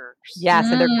markers. Yes,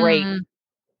 and they're great.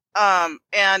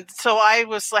 And so I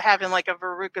was having like a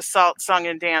Veruca Salt song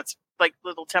and dance, like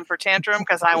little temper tantrum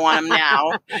because I want them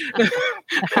now.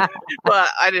 But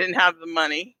I didn't have the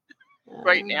money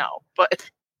right now. But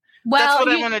that's what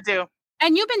I want to do.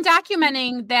 And you've been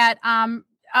documenting that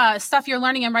stuff you're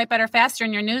learning in Write Better Faster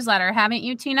in your newsletter, haven't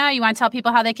you, Tina? You want to tell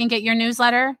people how they can get your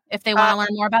newsletter if they want to learn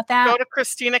more about that? Go to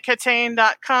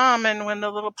ChristinaCatane.com, and when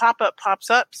the little pop-up pops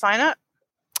up, sign up.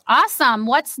 Awesome.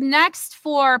 What's next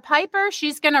for Piper?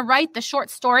 She's going to write the short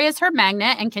story as her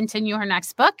magnet and continue her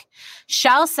next book.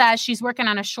 Shell says she's working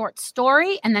on a short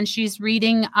story, and then she's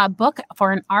reading a book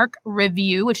for an ARC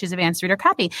review, which is advanced reader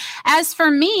copy. As for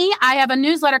me, I have a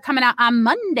newsletter coming out on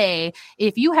Monday.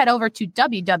 If you head over to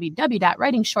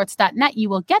www.writingshorts.net, you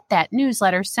will get that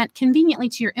newsletter sent conveniently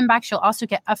to your inbox. You'll also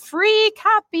get a free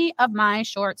copy of my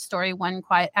short story, One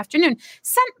Quiet Afternoon,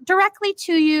 sent directly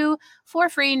to you for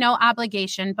free, no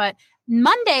obligation. But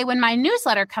Monday, when my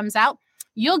newsletter comes out,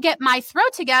 you'll get my throw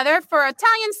together for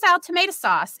Italian-style tomato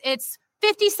sauce. It's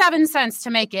 57 cents to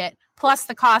make it, plus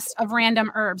the cost of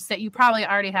random herbs that you probably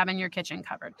already have in your kitchen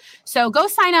covered. So go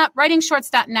sign up,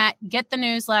 writingshorts.net, get the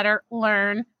newsletter,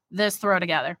 learn this throw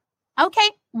together. Okay,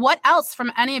 what else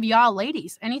from any of y'all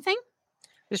ladies? Anything?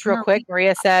 Just real quick,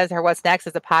 Maria says her what's next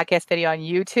is a podcast video on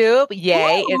YouTube.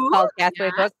 Yay. It's called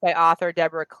Castaway Books by author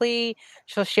Deborah Klee.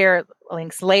 She'll share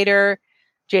links later.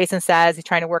 Jason says he's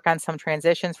trying to work on some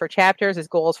transitions for chapters. His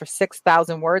goal is for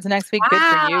 6,000 words next week. Wow, good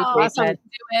for you, Jason.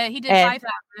 Awesome. He did 5,000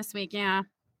 this week, yeah.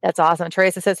 That's awesome.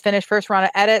 Teresa says finish first round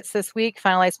of edits this week.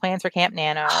 Finalize plans for Camp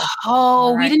Nano.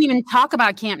 Oh, right. We didn't even talk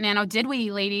about Camp Nano, did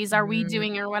we, ladies? Are we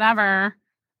doing or whatever?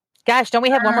 Gosh, don't we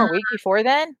have one more week before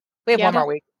then? We have one more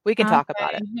week. We can talk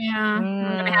about it. Yeah,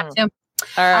 we're going to have to. All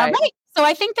right. So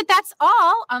I think that's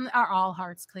all. Are all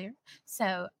hearts clear? So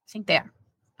I think they are.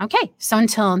 Okay. So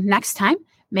until next time,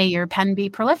 may your pen be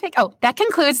prolific. Oh, that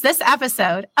concludes this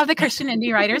episode of the Christian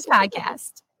Indie Writers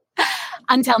Podcast.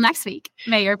 Until next week,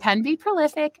 may your pen be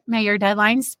prolific, may your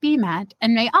deadlines be met,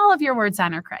 and may all of your words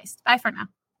honor Christ. Bye for now.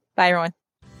 Bye, everyone.